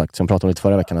 Och som sagt, som jag pratade om lite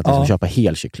förra veckan, att jag ska köpa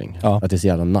hel kyckling. Att det är så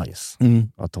jävla nice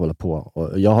att hålla på.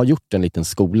 Och jag har gjort en liten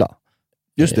skola.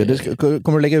 Just det,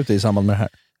 kommer du lägga ut det i samband med det här?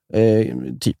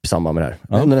 Typ i samband med det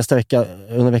här.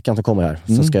 Under veckan som kommer här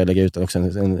så ska jag lägga ut också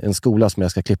en skola som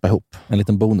jag ska klippa ihop. En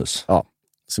liten bonus. Ja.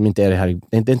 Som inte är det här,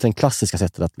 det är inte den klassiska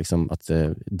sättet att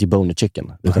debone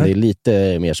chicken. Utan det är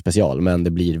lite mer special, men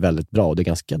det blir väldigt bra. Och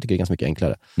jag tycker det är ganska mycket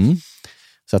enklare.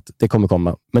 Så att det kommer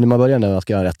komma. Men när man börjar när man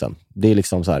ska göra rätten, det är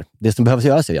liksom så här, det som behöver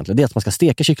göras egentligen, det är att man ska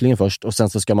steka kycklingen först och sen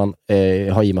så ska man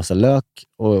ha i massa lök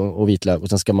och vitlök och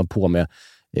sen ska man på med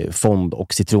fond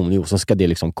och citronjuice, så ska det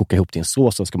liksom koka ihop till en sås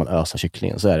och så ska man ösa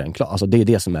kycklingen, så är den klar. Alltså det är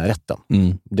det som är rätten.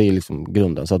 Det är liksom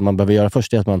grunden. Så att man behöver göra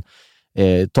först är att man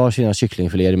tar sina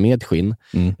kycklingfiléer med skinn,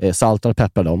 saltar och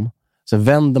pepprar dem, så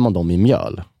vänder man dem i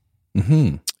mjöl.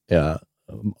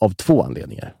 Av 2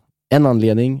 anledningar. En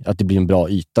anledning att det blir en bra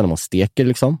yta när man steker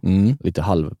liksom. Lite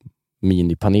halv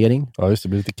mini-panering. Ja, just det,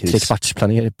 blir lite kris.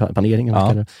 3/4 panering.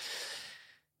 Ja.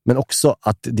 Men också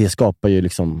att det skapar ju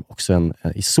liksom också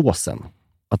i såsen.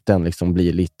 Att den liksom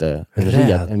blir lite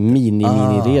en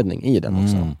mini-redning i den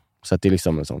också. Så att det är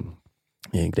liksom en sån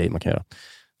grej man kan göra.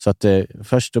 Så att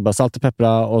först bara salt och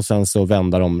peppra och sen så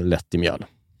vända dem lätt i mjöl.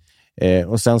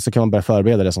 Och sen så kan man börja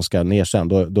förbereda det som ska ner sen.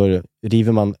 Då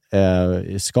river man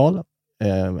skal,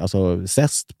 alltså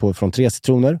zest från 3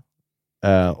 citroner.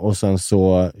 Och sen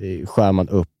så skär man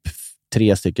upp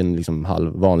 3 stycken liksom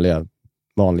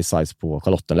vanlig size på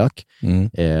schalottenlök.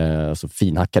 Så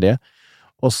finhackar det.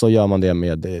 Och så gör man det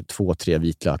med 2-3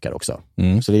 vitlökar också.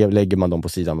 Så lägger man dem på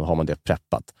sidan och har man det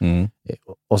preppat.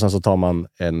 Och sen så tar man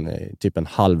typ en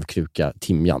halv kruka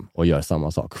timjan och gör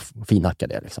samma sak. Finhackar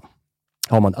det liksom.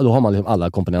 Då har man liksom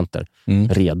alla komponenter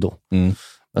redo.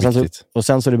 Och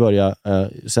sen så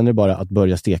är det bara att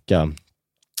börja steka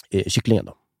kycklingen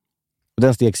då. Och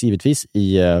den steks givetvis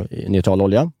i neutral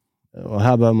olja. Och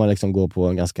här behöver man liksom gå på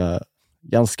en ganska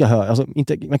ganska hög, alltså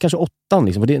inte, men kanske 8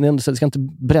 liksom, för det ska inte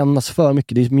brännas för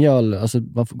mycket, det är mjöl, alltså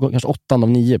man får kanske 8 av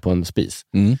 9 på en spis.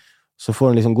 Så får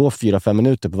den liksom gå 4-5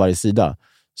 minuter på varje sida,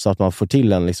 så att man får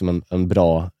till en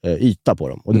bra yta på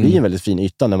dem. Och det blir en väldigt fin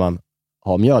yta när man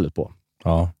har mjölet på.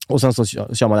 Ja. Och sen så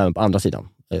kör man även på andra sidan,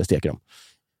 steker dem.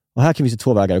 Och här kan vi se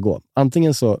 2 vägar att gå.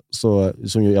 Antingen så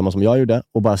gör man som jag gjorde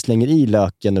och bara slänger i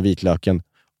löken och vitlöken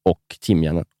och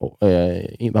timjanen.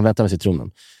 Man väntar med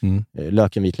citronen.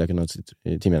 Löken, vitlöken och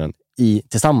timjanen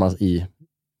tillsammans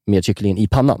med kycklingen i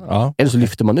pannan. Ja. Eller så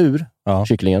lyfter man ur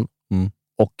kycklingen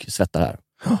och svettar här.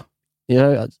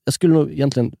 Jag skulle nog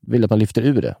egentligen vilja att man lyfter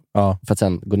ur det för att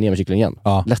sen gå ner med kycklingen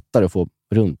igen. Lättare att få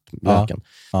runt löken.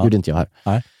 Det gjorde inte jag här.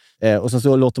 Nej. Och sen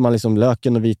så låter man liksom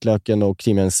löken och vitlöken och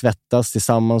timjanen svettas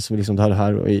tillsammans liksom det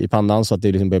här i pannan så att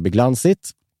det liksom börjar bli glansigt.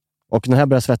 Och när det här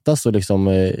börjar svettas och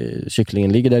liksom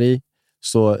kycklingen ligger där i,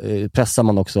 så pressar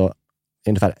man också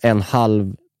ungefär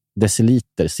 1/2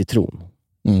 deciliter citron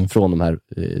från de här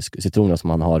citronerna som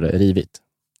man har rivit.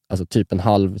 Alltså typ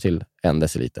 1/2 till 1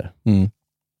 deciliter.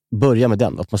 Börja med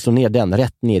den, att man slår ner den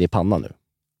rätt ner i pannan nu.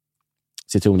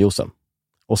 Citronjuicen.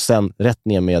 Och sen rätt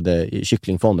ner med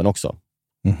kycklingfonden också.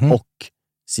 Och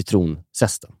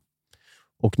citronzesten.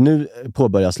 Och nu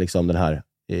påbörjas liksom den här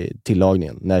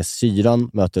tillagningen. När syran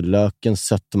möter lökens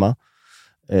sötma.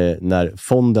 När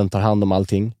fonden tar hand om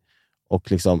allting.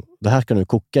 Och liksom, det här ska nu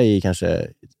koka i kanske,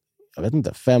 jag vet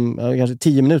inte,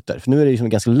 10 minuter. För nu är det liksom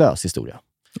en ganska lös historia.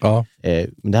 Ja.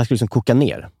 Men det här ska liksom koka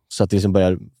ner. Så att det liksom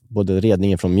börjar, både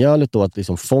redningen från mjölet och att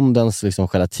liksom fondens liksom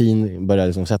gelatin börjar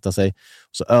liksom sätta sig.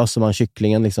 Så öser man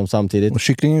kycklingen liksom samtidigt. Och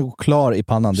kycklingen går klar i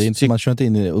pannan. Det är inte, man kör inte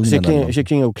in i ugnen.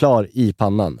 Kycklingen går klar i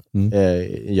pannan.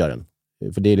 Gör den.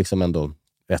 För det är liksom ändå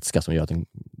vätska som gör att den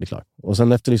blir klar. Och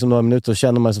sen efter liksom några minuter så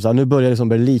känner man liksom så här, nu börjar det liksom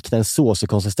börja likna en sås i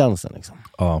konsistensen. Liksom.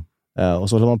 Ja. Och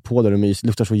så håller man på där och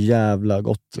luktar så jävla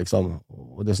gott. Liksom.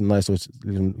 Och det är så nice att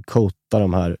liksom coata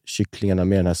de här kycklingarna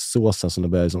med den här såsen som det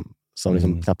börjar liksom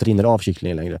knappt rinner av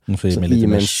kycklingen längre. Så i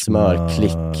med en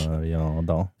smörklick. Ja,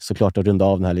 då. Såklart att runda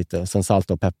av den här lite. Sen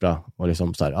salta och peppra. Och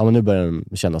liksom så här, ja men nu börjar den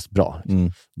kännas bra.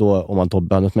 Liksom. Då, om man tar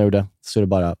bönor med det, så är det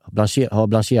bara ha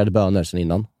blancherade bönor sen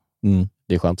innan.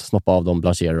 Det är skönt. Snoppa av dem,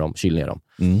 blanchera dem, kyl ner dem.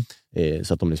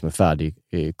 Så att de liksom är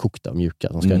färdigkokta, mjuka.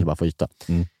 De ska inte bara få yta.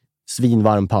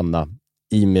 Svinvarm panna,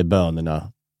 i med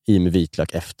bönorna, i med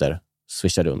vitlök efter,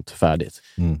 swisha runt, färdigt.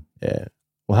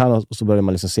 Och här så börjar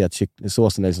man liksom se att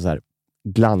såsen är liksom så här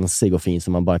glansig och fin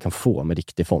som man bara kan få med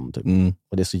riktig fond. Typ.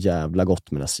 Och det är så jävla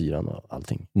gott med den här syran och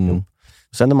allting.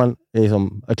 Sen när man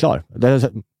är klar, det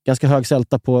är ganska hög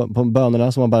sälta på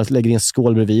bönorna som man bara lägger i en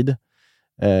skål bredvid.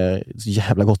 Så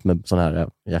jävla gott med såna här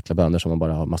jäkla bönor som man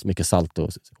bara har mycket salt och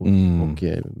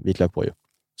vitlök på ju.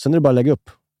 Sen är det bara att lägga upp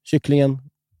kycklingen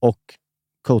och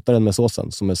coata den med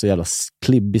såsen som är så jävla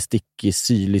klibbig, stickig,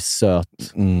 syrlig,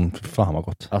 söt. Fan vad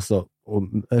gott. Alltså, och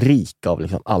rik av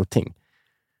liksom allting.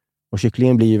 Och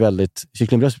kycklingen blir ju väldigt...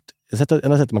 Kycklingbröst,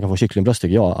 enda sättet man kan få kycklingbröst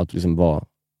tycker jag att liksom vara,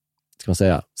 ska man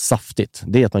säga, saftigt.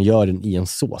 Det är att man gör den i en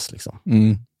sås liksom.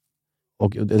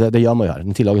 Och det gör man ju här.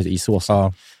 Den tillagas i såsen.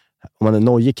 Ja. Om man är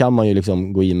nojig kan man ju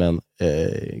liksom gå in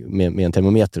med en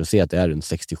termometer och se att det är runt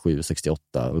 67,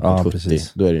 68, uppåt 70.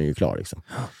 Precis. Då är den ju klar liksom.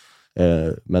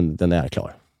 Men den är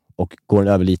klar. Och går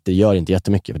den över lite gör inte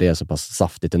jättemycket för det är så pass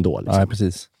saftigt ändå. Liksom. Ja,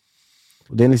 precis.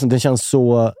 Och det är liksom, den känns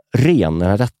så ren den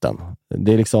här rätten.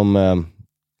 Det är liksom,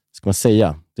 ska man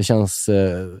säga, det känns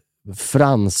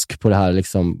fransk på det här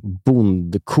liksom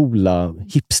bondcoola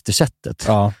hipstersättet.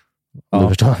 Ja. Du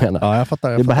förstår vad jag menar? Ja, jag fattar.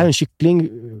 Det är bara här en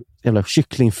jävla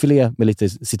kycklingfilé med lite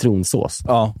citronsås.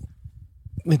 Ja.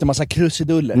 Inte massa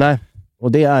krusiduller. Nej,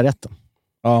 och det är rätten.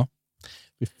 Ja.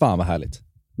 Fy fan vad härligt.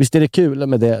 Visst är det kul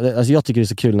med det? Alltså jag tycker det är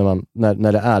så kul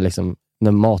när det är liksom,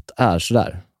 när mat är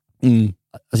sådär.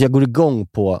 Alltså jag går igång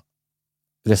på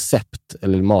recept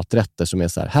eller maträtter som är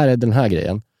så här är den här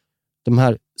grejen. De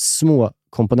här små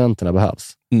komponenterna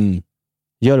behövs.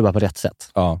 Gör det bara på rätt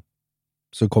sätt. Ja.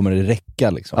 Så kommer det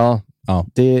räcka liksom. Ja.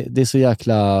 Det är så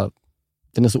jäkla...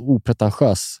 Den är så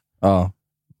opretentiös. Ja.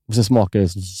 Och sen smakar det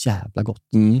så jävla gott.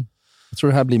 Jag tror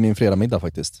det här blir min fredagmiddag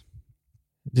faktiskt.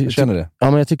 Jag känner det.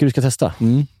 Ja, men jag tycker du ska testa.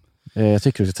 Jag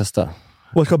tycker du ska testa.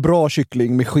 Och jag ska ha bra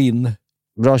kyckling med skinn.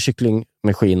 Bra kyckling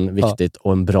med skinn, viktigt.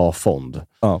 Och en bra fond.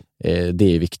 Ja.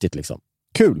 Det är viktigt liksom.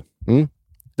 Kul.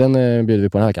 Den bjuder vi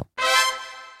på den här veckan.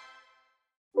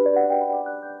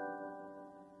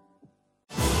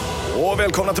 Och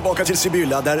välkomna tillbaka till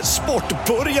Sibylla där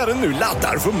sportbörjaren nu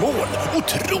laddar för mål.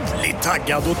 Otroligt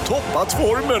taggad och toppat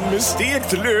formen med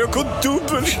stekt lök och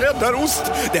dubbel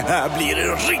cheddarost. Det här blir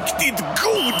en riktigt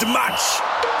god match!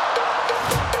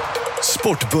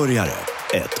 Sportbörjare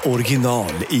Ett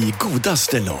original i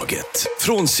godaste laget.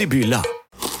 Från Sibylla.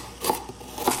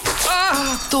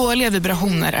 Dåliga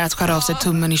vibrationer är att skära av sig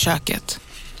tummen i köket.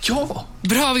 Ja!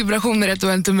 Bra vibrationer är att du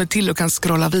har en tumme till och kan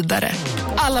scrolla vidare.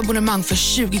 Alla abonnemang för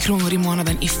 20 kronor i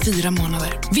månaden i 4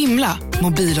 månader. Vimla!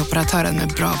 Mobiloperatören med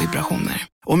bra vibrationer.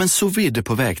 Om en sous vide är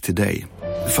på väg till dig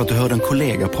för att du hörde en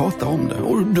kollega prata om det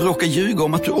och du råkar ljuga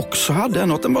om att du också hade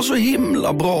en och att den var så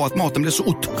himla bra att maten blev så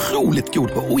otroligt god.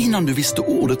 Och innan du visste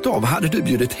ordet av hade du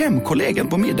bjudit hem kollegan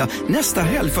på middag nästa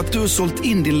helg för att du har sålt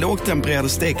in din lågtempererade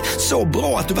stek så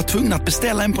bra att du var tvungen att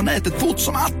beställa en på nätet fort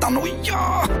som attan. Och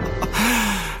ja!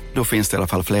 Då finns det i alla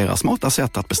fall flera smarta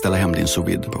sätt att beställa hem din sous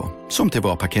vide på. Som till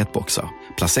våra paketboxar.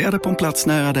 Placerade på en plats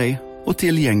nära dig och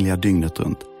tillgängliga dygnet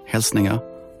runt. Hälsningar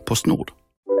PostNord.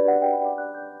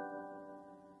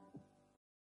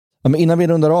 Ja, men innan vi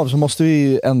rundar av så måste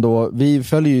vi ändå, vi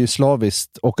följer ju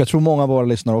slaviskt och jag tror många av våra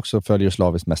lyssnare också följer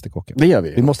slaviskt Mästerkocken. Det gör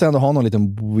vi. Vi måste ändå ha någon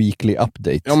liten weekly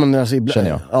update. Ja, men alltså, känner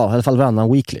jag. Ja, i alla fall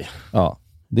varannan weekly. Ja,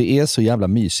 det är så jävla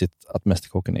mysigt att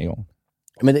Mästerkocken är igång.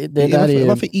 Men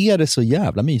varför är det så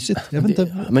jävla mysigt? Jag vet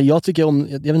inte. Men jag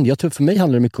tycker jag tror för mig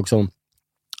handlar det mycket också om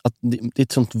att det är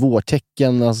ett sånt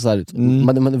vårtecken, alltså så här,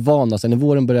 man är van, alltså när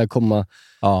våren börjar komma,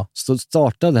 så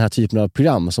startar den här typen av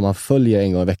program som man följer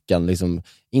en gång i veckan, liksom,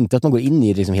 inte att man går in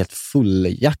i det liksom helt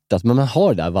fullhjärtat, men man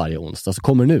har det där varje onsdag, så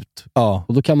kommer den ut. Ja.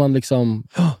 Och då kan man liksom,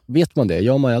 vet man det,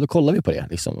 då kollar vi på det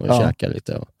liksom, och käkar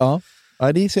lite. Ja,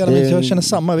 det är så jävla mysigt. Jag känner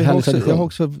samma. Jag har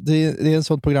också, det är en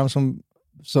sånt program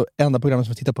enda programmet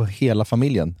som tittar på hela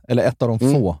familjen, eller ett av de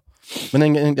få.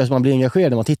 Men alltså man blir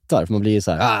engagerad när man tittar, för man blir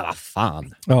så här, vad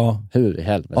fan. Ja. Hur i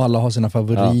helvete? Alla har sina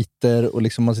favoriter och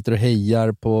liksom man sitter och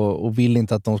hejar på och vill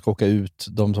inte att de ska åka ut,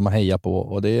 de som man hejar på.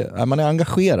 Och man är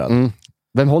engagerad.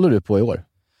 Vem håller du på i år?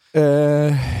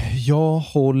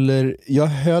 Jag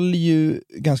höll ju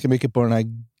ganska mycket på den här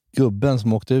gubben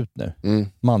som åkte ut nu.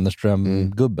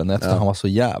 Mannerström-gubben. Efter han var så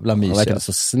jävla mysig. Han verkade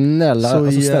så snälla. Så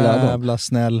jävla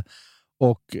snäll.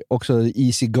 Och också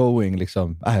easy going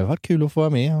liksom. Det var kul att få vara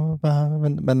med.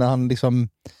 Men han liksom,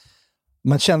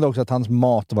 man kände också att hans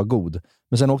mat var god.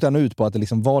 Men sen åkte han ut på att det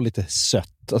liksom var lite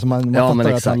sött. Alltså man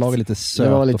fattar att han lagade lite sött.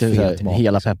 Det var lite och fet mat.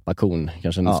 Hela pepparkorn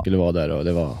kanske inte skulle vara där. Och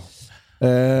det var...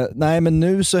 nej, men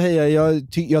nu så hejar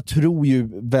jag tror ju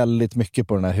väldigt mycket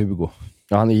på den här Hugo.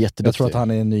 Ja, han är jätteduktig. Jag tror att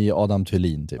han är en ny Adam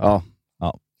Thulin typ. Ja.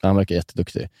 Han verkar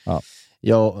jätteduktig. Ja.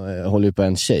 Jag håller ju på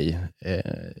en tjej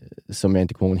som jag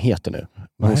inte kommer ihåg hon heter nu.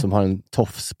 Hon som har en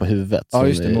tofs på huvudet. Ja,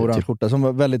 just det, med orange skjorta. Som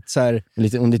var väldigt så här,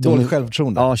 lite dålig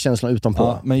självförtroende. Ja, känslan utanpå.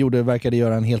 Ja, men verkade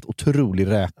göra en helt otrolig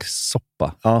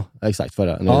räksoppa. Ja, exakt.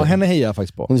 Henne hejar jag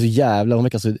faktiskt på. Hon är så jävla, hon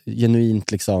verkar så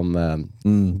genuint liksom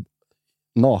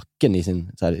naken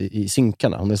i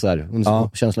synkarna. Hon är så här, hon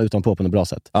är känslan utanpå på något bra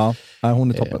sätt. Ja,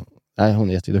 hon är toppen. Nej, hon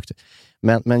är jätteduktig.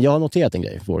 Men jag har noterat en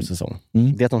grej för vår säsong.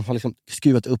 Det är att de har liksom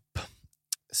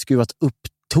skruvat upp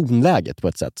tonläget på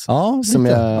ett sätt. Ja, som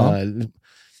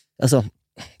alltså,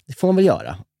 det får man väl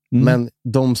göra. Men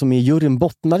de som är i juryn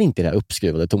bottnar inte i det här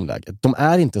uppskruvade tonläget. De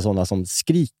är inte sådana som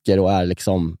skriker och är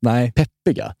liksom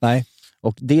peppiga. Nej.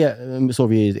 Och det såg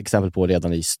vi exempel på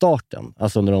redan i starten.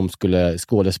 Alltså när de skulle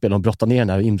skådespela och brotta ner den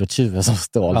här inbrottstjuven som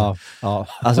stal. Ja.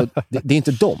 Alltså, det är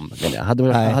inte dem.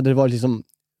 Hade det varit liksom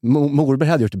Morberg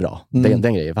hade gjort det bra,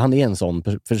 den grejen. För han är en sån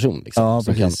person. Liksom, ja,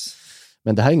 precis.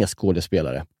 Men det här är inga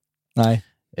skådespelare. Nej,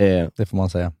 det får man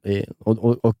säga.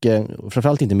 Och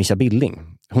framförallt inte Mischa Billing.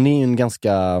 Hon är ju en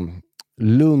ganska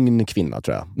lugn kvinna,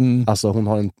 tror jag. Alltså hon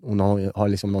har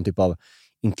liksom någon typ av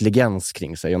intelligens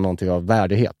kring sig och någon typ av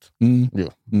värdighet.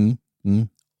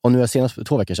 Och nu senast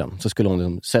 2 veckor sedan så skulle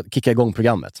hon liksom kicka igång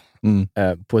programmet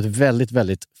på ett väldigt,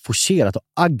 väldigt forcerat och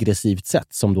aggressivt sätt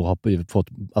som då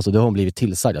det har hon blivit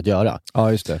tillsagd att göra.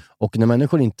 Ja, just det. Och när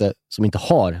människor som inte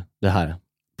har det här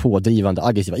pådrivande,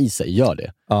 aggressiva i sig gör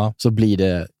det, så blir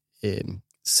det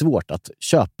svårt att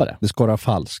köpa det. Det skorrar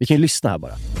falskt. Vi kan ju lyssna här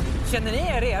bara. Känner ni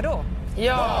er redo?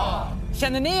 Ja!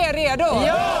 Känner ni er redo?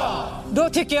 Ja! Då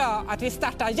tycker jag att vi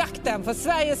startar jakten på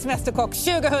Sveriges Mästerkock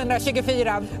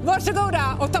 2024.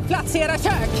 Varsågoda och ta plats i era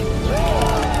kök!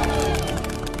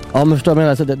 Ja, men förstår jag,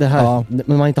 alltså det här,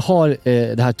 när man inte har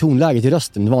det här tonläget i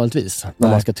rösten vanligtvis, när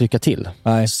man ska trycka till,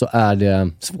 så är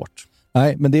det svårt.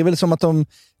 Nej, men det är väl som att de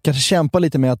kanske kämpar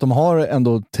lite med att de har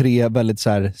ändå 3 väldigt så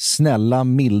här snälla,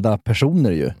 milda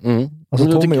personer ju.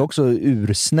 Alltså Tommy är också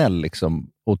ursnäll liksom.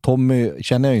 Och Tommy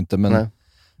känner jag ju inte,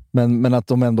 men att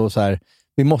de ändå så här,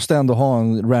 vi måste ändå ha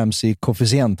en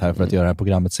Ramsey-koefficient här för att göra det här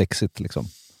programmet sexigt liksom.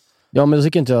 Ja, men då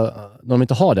tycker inte jag, när de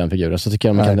inte har den figuren, så tycker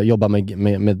jag man kan jobba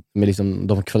med liksom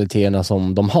de kvaliteterna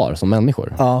som de har som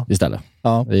människor istället.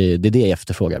 Ja. Det är det jag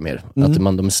efterfrågar mer. Att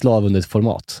de är slav under ett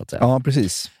format, så att säga. Ja,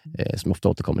 precis. Som jag ofta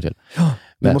återkommer till.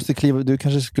 Du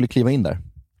kanske skulle kliva in där.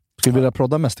 Skulle du vilja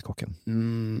prodda Mästerkocken?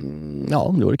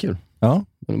 Ja, det vore kul. Ja.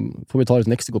 Men får vi ta det till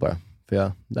Mexiko bara.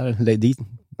 För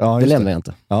det lämnar jag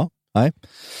inte. Ja, nej.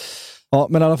 Ja,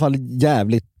 men i alla fall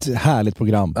jävligt härligt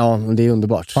program. Ja, det är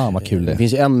underbart. Fan vad kul det. Det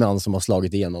finns ju en man som har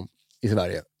slagit igenom i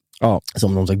Sverige. Ja.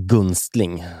 Som någon sån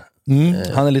gunstling.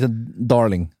 Han är lite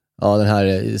darling. Ja, den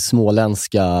här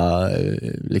småländska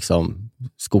liksom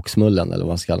skogsmullen eller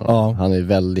vad man ska kalla honom. Ja.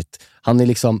 Han är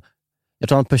liksom, jag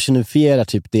tror han personifierar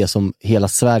typ det som hela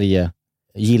Sverige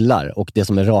gillar och det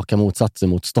som är raka motsatser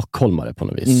mot stockholmare på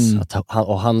något vis.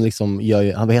 Han liksom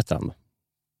gör, vad heter han?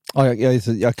 Ja,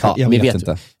 jag vet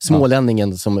inte.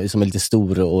 Smålänningen som är lite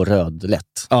stor och röd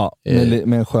lätt. Ja,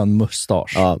 med en skön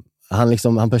mustasch. Ja,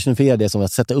 han personifierar det som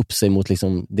att sätta upp sig mot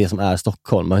liksom det som är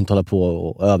Stockholm. Man inte hålla på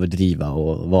och överdriva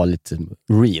och vara lite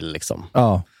real liksom.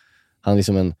 Ja. Han är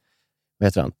liksom en, vad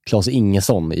heter han? Claes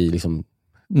Ingesson i liksom...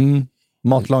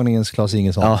 Matlagningens Claes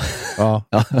Ingesson. Ja.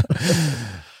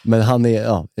 Men han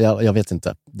är, jag vet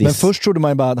inte. Men först trodde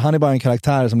man ju bara att han är bara en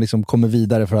karaktär som liksom kommer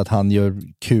vidare för att han gör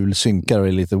kul synkar och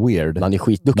är lite weird. Han är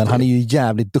skitduktig. Men han är ju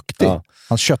jävligt duktig. Ja.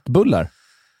 Hans köttbullar.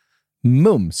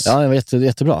 Mums. Ja, det var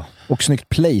jättebra. Och snyggt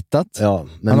plejtat. Ja,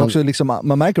 men också liksom,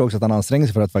 man märker också att han anstränger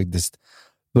sig för att faktiskt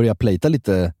börja plejta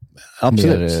lite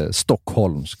mer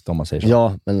stockholmskt, om man säger så.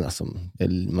 Ja, men alltså,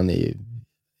 man är ju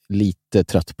lite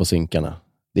trött på synkarna.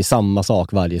 Det är samma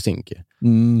sak varje synk.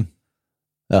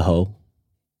 Jaha.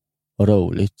 Vad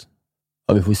roligt.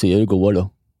 Ja, vi får se hur det går då.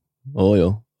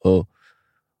 Ja.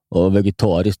 Och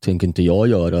vegetariskt tänker inte jag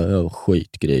göra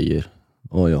skitgrejer.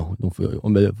 Ja, de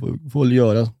får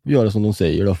göra som de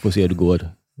säger då. Får se hur det går.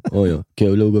 Ja,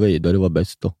 kul att gå vidare, det var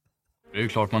bäst då. Det är ju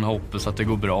klart man hoppas att det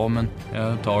går bra, men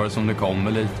jag tar det som det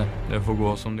kommer lite. Det får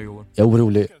gå som det går. Jag är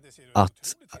orolig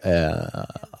att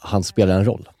han spelar en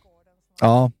roll.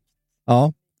 Ja.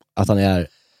 Att han är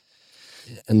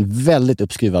en väldigt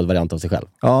uppskruvad variant av sig själv.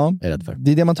 Ja, är rädd för.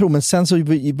 Det är det man tror. Men sen så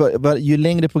ju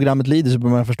längre programmet lider så bör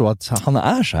man förstå att han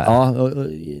är så här. Ja,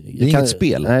 det är inget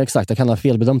spel. Nej, exakt. Jag kan ha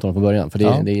felbedömt honom från början. För det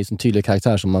är en tydlig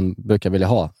karaktär som man brukar vilja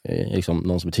ha. Liksom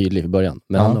någon som är tydlig från början.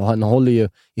 Men han håller ju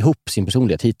ihop sin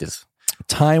personlighet hittills.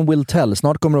 Time will tell.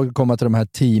 Snart kommer det komma till de här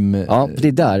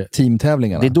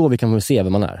teamtävlingarna. Det är då vi kan se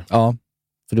vem man är. Ja.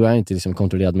 För då är han inte liksom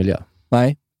kontrollerad miljö.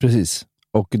 Nej, precis.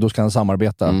 Och då ska han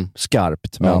samarbeta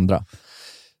skarpt med andra.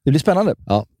 Det blir spännande.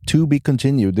 Ja. To be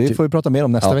continued. Det får vi prata mer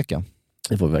om nästa vecka.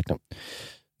 Det får vi verkligen.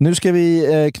 Nu ska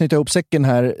vi knyta ihop säcken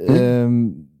här.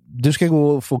 Du ska gå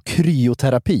och få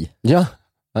kryoterapi. Ja.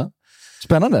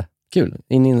 Spännande. Kul.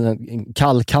 In i en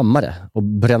kall kammare och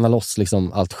bränna loss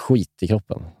liksom allt skit i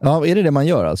kroppen. Ja, är det man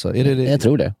gör alltså? Jag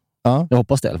tror det. Ja. Jag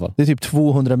hoppas det i alla fall. Det är typ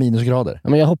 200 minusgrader. Ja,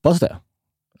 men jag hoppas det.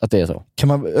 Att det är så.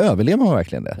 Överlever man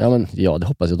verkligen det? Ja, det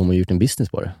hoppas jag att de har gjort en business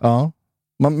på det. Ja.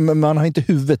 Man har inte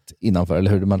huvudet innanför,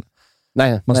 eller hur? Man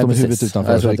står med huvudet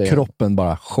utanför, så kroppen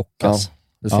bara chockas. Ja,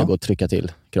 det ska gå och trycka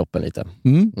till kroppen lite.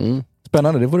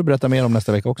 Spännande, det får du berätta mer om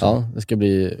nästa vecka också. Ja, det ska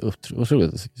bli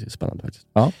otroligt spännande faktiskt.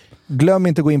 Ja. Glöm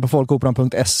inte att gå in på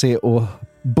folkoperan.se och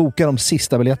boka de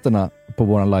sista biljetterna på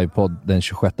vår livepodd den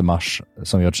 26 mars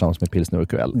som vi gör tillsammans med Pilsner och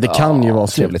QL. Det kan ju vara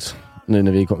trevligt. Nu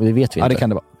när vi kommer, det vet vi inte. Ja, det kan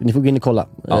det vara. Ni får gå in och kolla.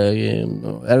 Ja.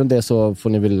 Är det det så får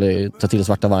ni väl ta till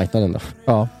svarta marknaden då.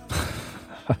 Ja.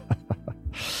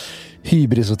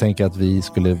 Hybris att tänka att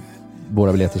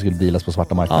våra biljetter skulle dealas på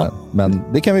svarta marknaden. Ja. Men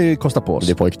det kan vi kosta på oss.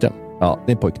 Det är pojkdröm. Ja,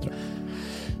 det är pojkdröm.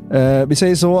 Vi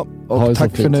säger så. Och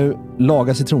tack för nu.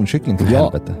 Laga citronkyckling till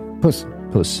helvete.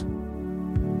 Puss.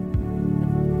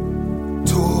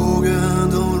 Tågen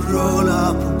de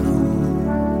rullar på bron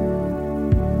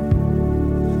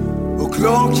och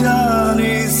klockan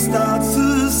i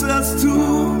stadshusets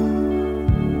torn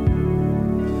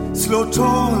slår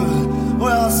 12 och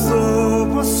jag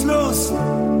står på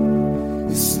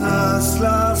Slussen i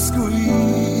snöslask och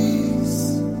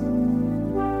is.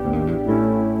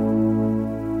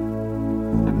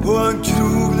 På en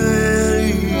krog ner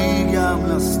i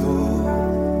Gamla stan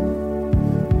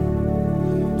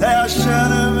där jag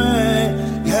känner mig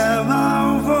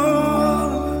hemma och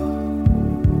van.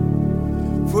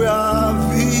 Får jag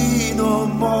vin och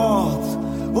mat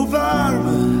och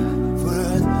värme för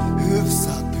ett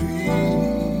hyfsat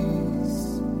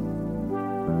pris.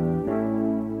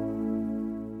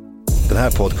 Den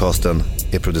här podcasten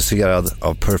är producerad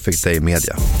av Perfect Day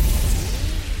Media.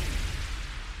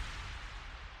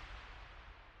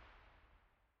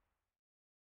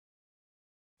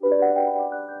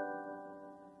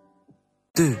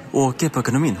 Du, Åke på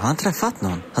ekonomin, har han träffat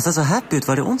någon? Han ser så happy ut,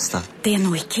 var det onsdag? Det är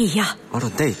nog Ikea. Har du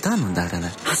dejtat någon där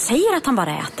eller? Han säger att han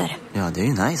bara äter. Ja, det är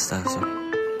ju nice där alltså.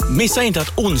 Missa inte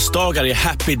att onsdagar är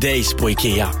happy days på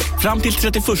IKEA. Fram till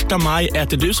 31 maj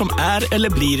äter du som är eller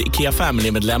blir IKEA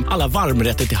Family-medlem alla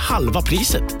varmrätter till halva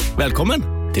priset. Välkommen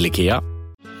till IKEA.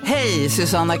 Hej,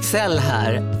 Susanne Axel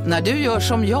här. När du gör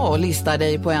som jag och listar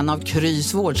dig på en av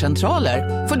Krys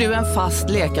vårdcentraler får du en fast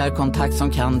läkarkontakt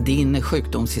som kan din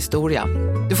sjukdomshistoria.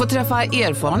 Du får träffa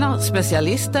erfarna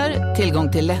specialister,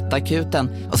 tillgång till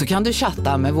lättakuten och så kan du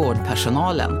chatta med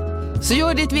vårdpersonalen. Så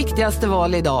gör ditt viktigaste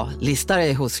val idag, listar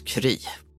dig hos Kry.